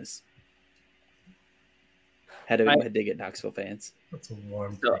business. Had to dig at Knoxville fans. That's a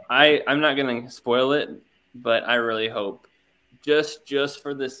warm. So I'm not going to spoil it, but I really hope, just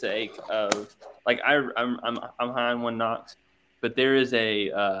for the sake of like I'm high on one Knox, but there is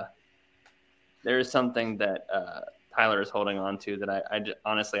something that Tyler is holding on to that I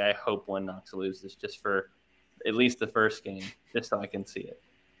honestly I hope one Knox loses just for at least the first game, just so I can see it.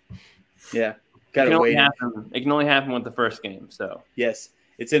 Yeah, it can only happen with the first game. So yes,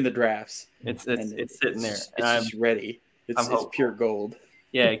 it's in the drafts. It's sitting there. It's just ready. It's pure gold.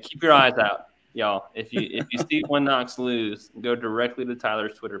 Yeah, keep your eyes out, y'all. If you see one Knox lose, go directly to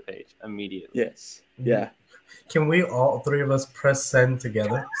Tyler's Twitter page immediately. Yes. Yeah. Can we all three of us press send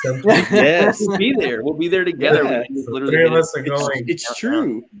together? Yes. We'll be there. We'll be there together. Yeah. Three of us are going. It's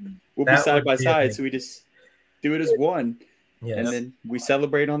true. We'll be side by side, so we just do it as one. Yes. And then we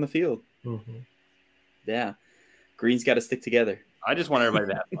celebrate on the field. Mm-hmm. Yeah. Green's got to stick together. I just want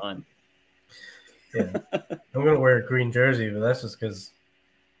everybody to have fun. Yeah. I'm going to wear a green jersey, but that's just because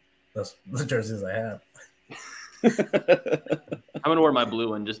that's the jerseys I have. I'm going to wear my blue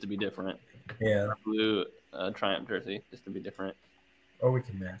one just to be different. Yeah. My blue Triumph jersey just to be different. Or we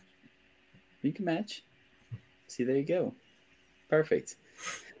can match. You can match. See, there you go. Perfect.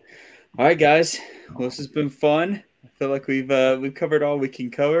 All right, guys. Well, this has been fun. I feel like we've covered all we can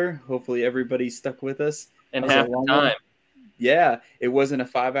cover. Hopefully everybody stuck with us. And half the time. Yeah, it wasn't a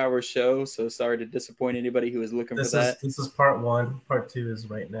 5-hour show, so sorry to disappoint anybody who was looking for that. This is part 1. Part 2 is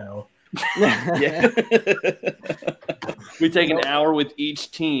right now. Yeah. We take an hour with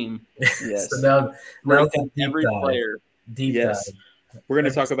each team. Yes. So now every player. Deep dive. We're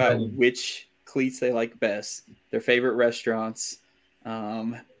going to talk about which cleats they like best, their favorite restaurants,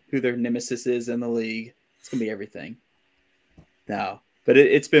 who their nemesis is in the league. It's going to be everything. No, but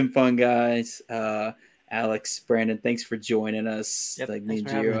it's been fun, guys. Alex, Brandon, thanks for joining us. Yep, like me and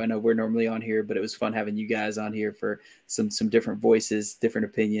Gio, I know we're normally on here, but it was fun having you guys on here for some different voices, different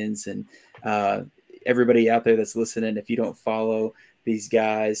opinions, and everybody out there that's listening. If you don't follow these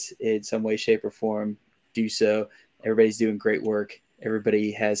guys in some way, shape, or form, do so. Everybody's doing great work.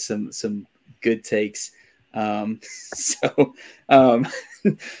 Everybody has some good takes.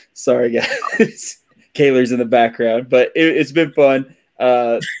 Sorry guys. Kaylor's in the background, but it's been fun.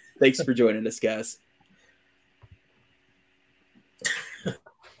 Thanks for joining us, guys.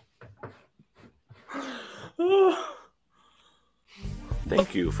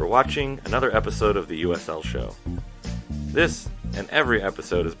 Thank you for watching another episode of the USL Show. This and every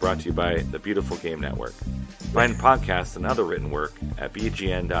episode is brought to you by the Beautiful Game Network. Find podcasts and other written work at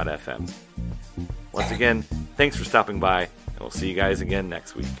bgn.fm. Once again, thanks for stopping by, and we'll see you guys again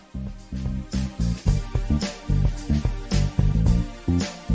next week.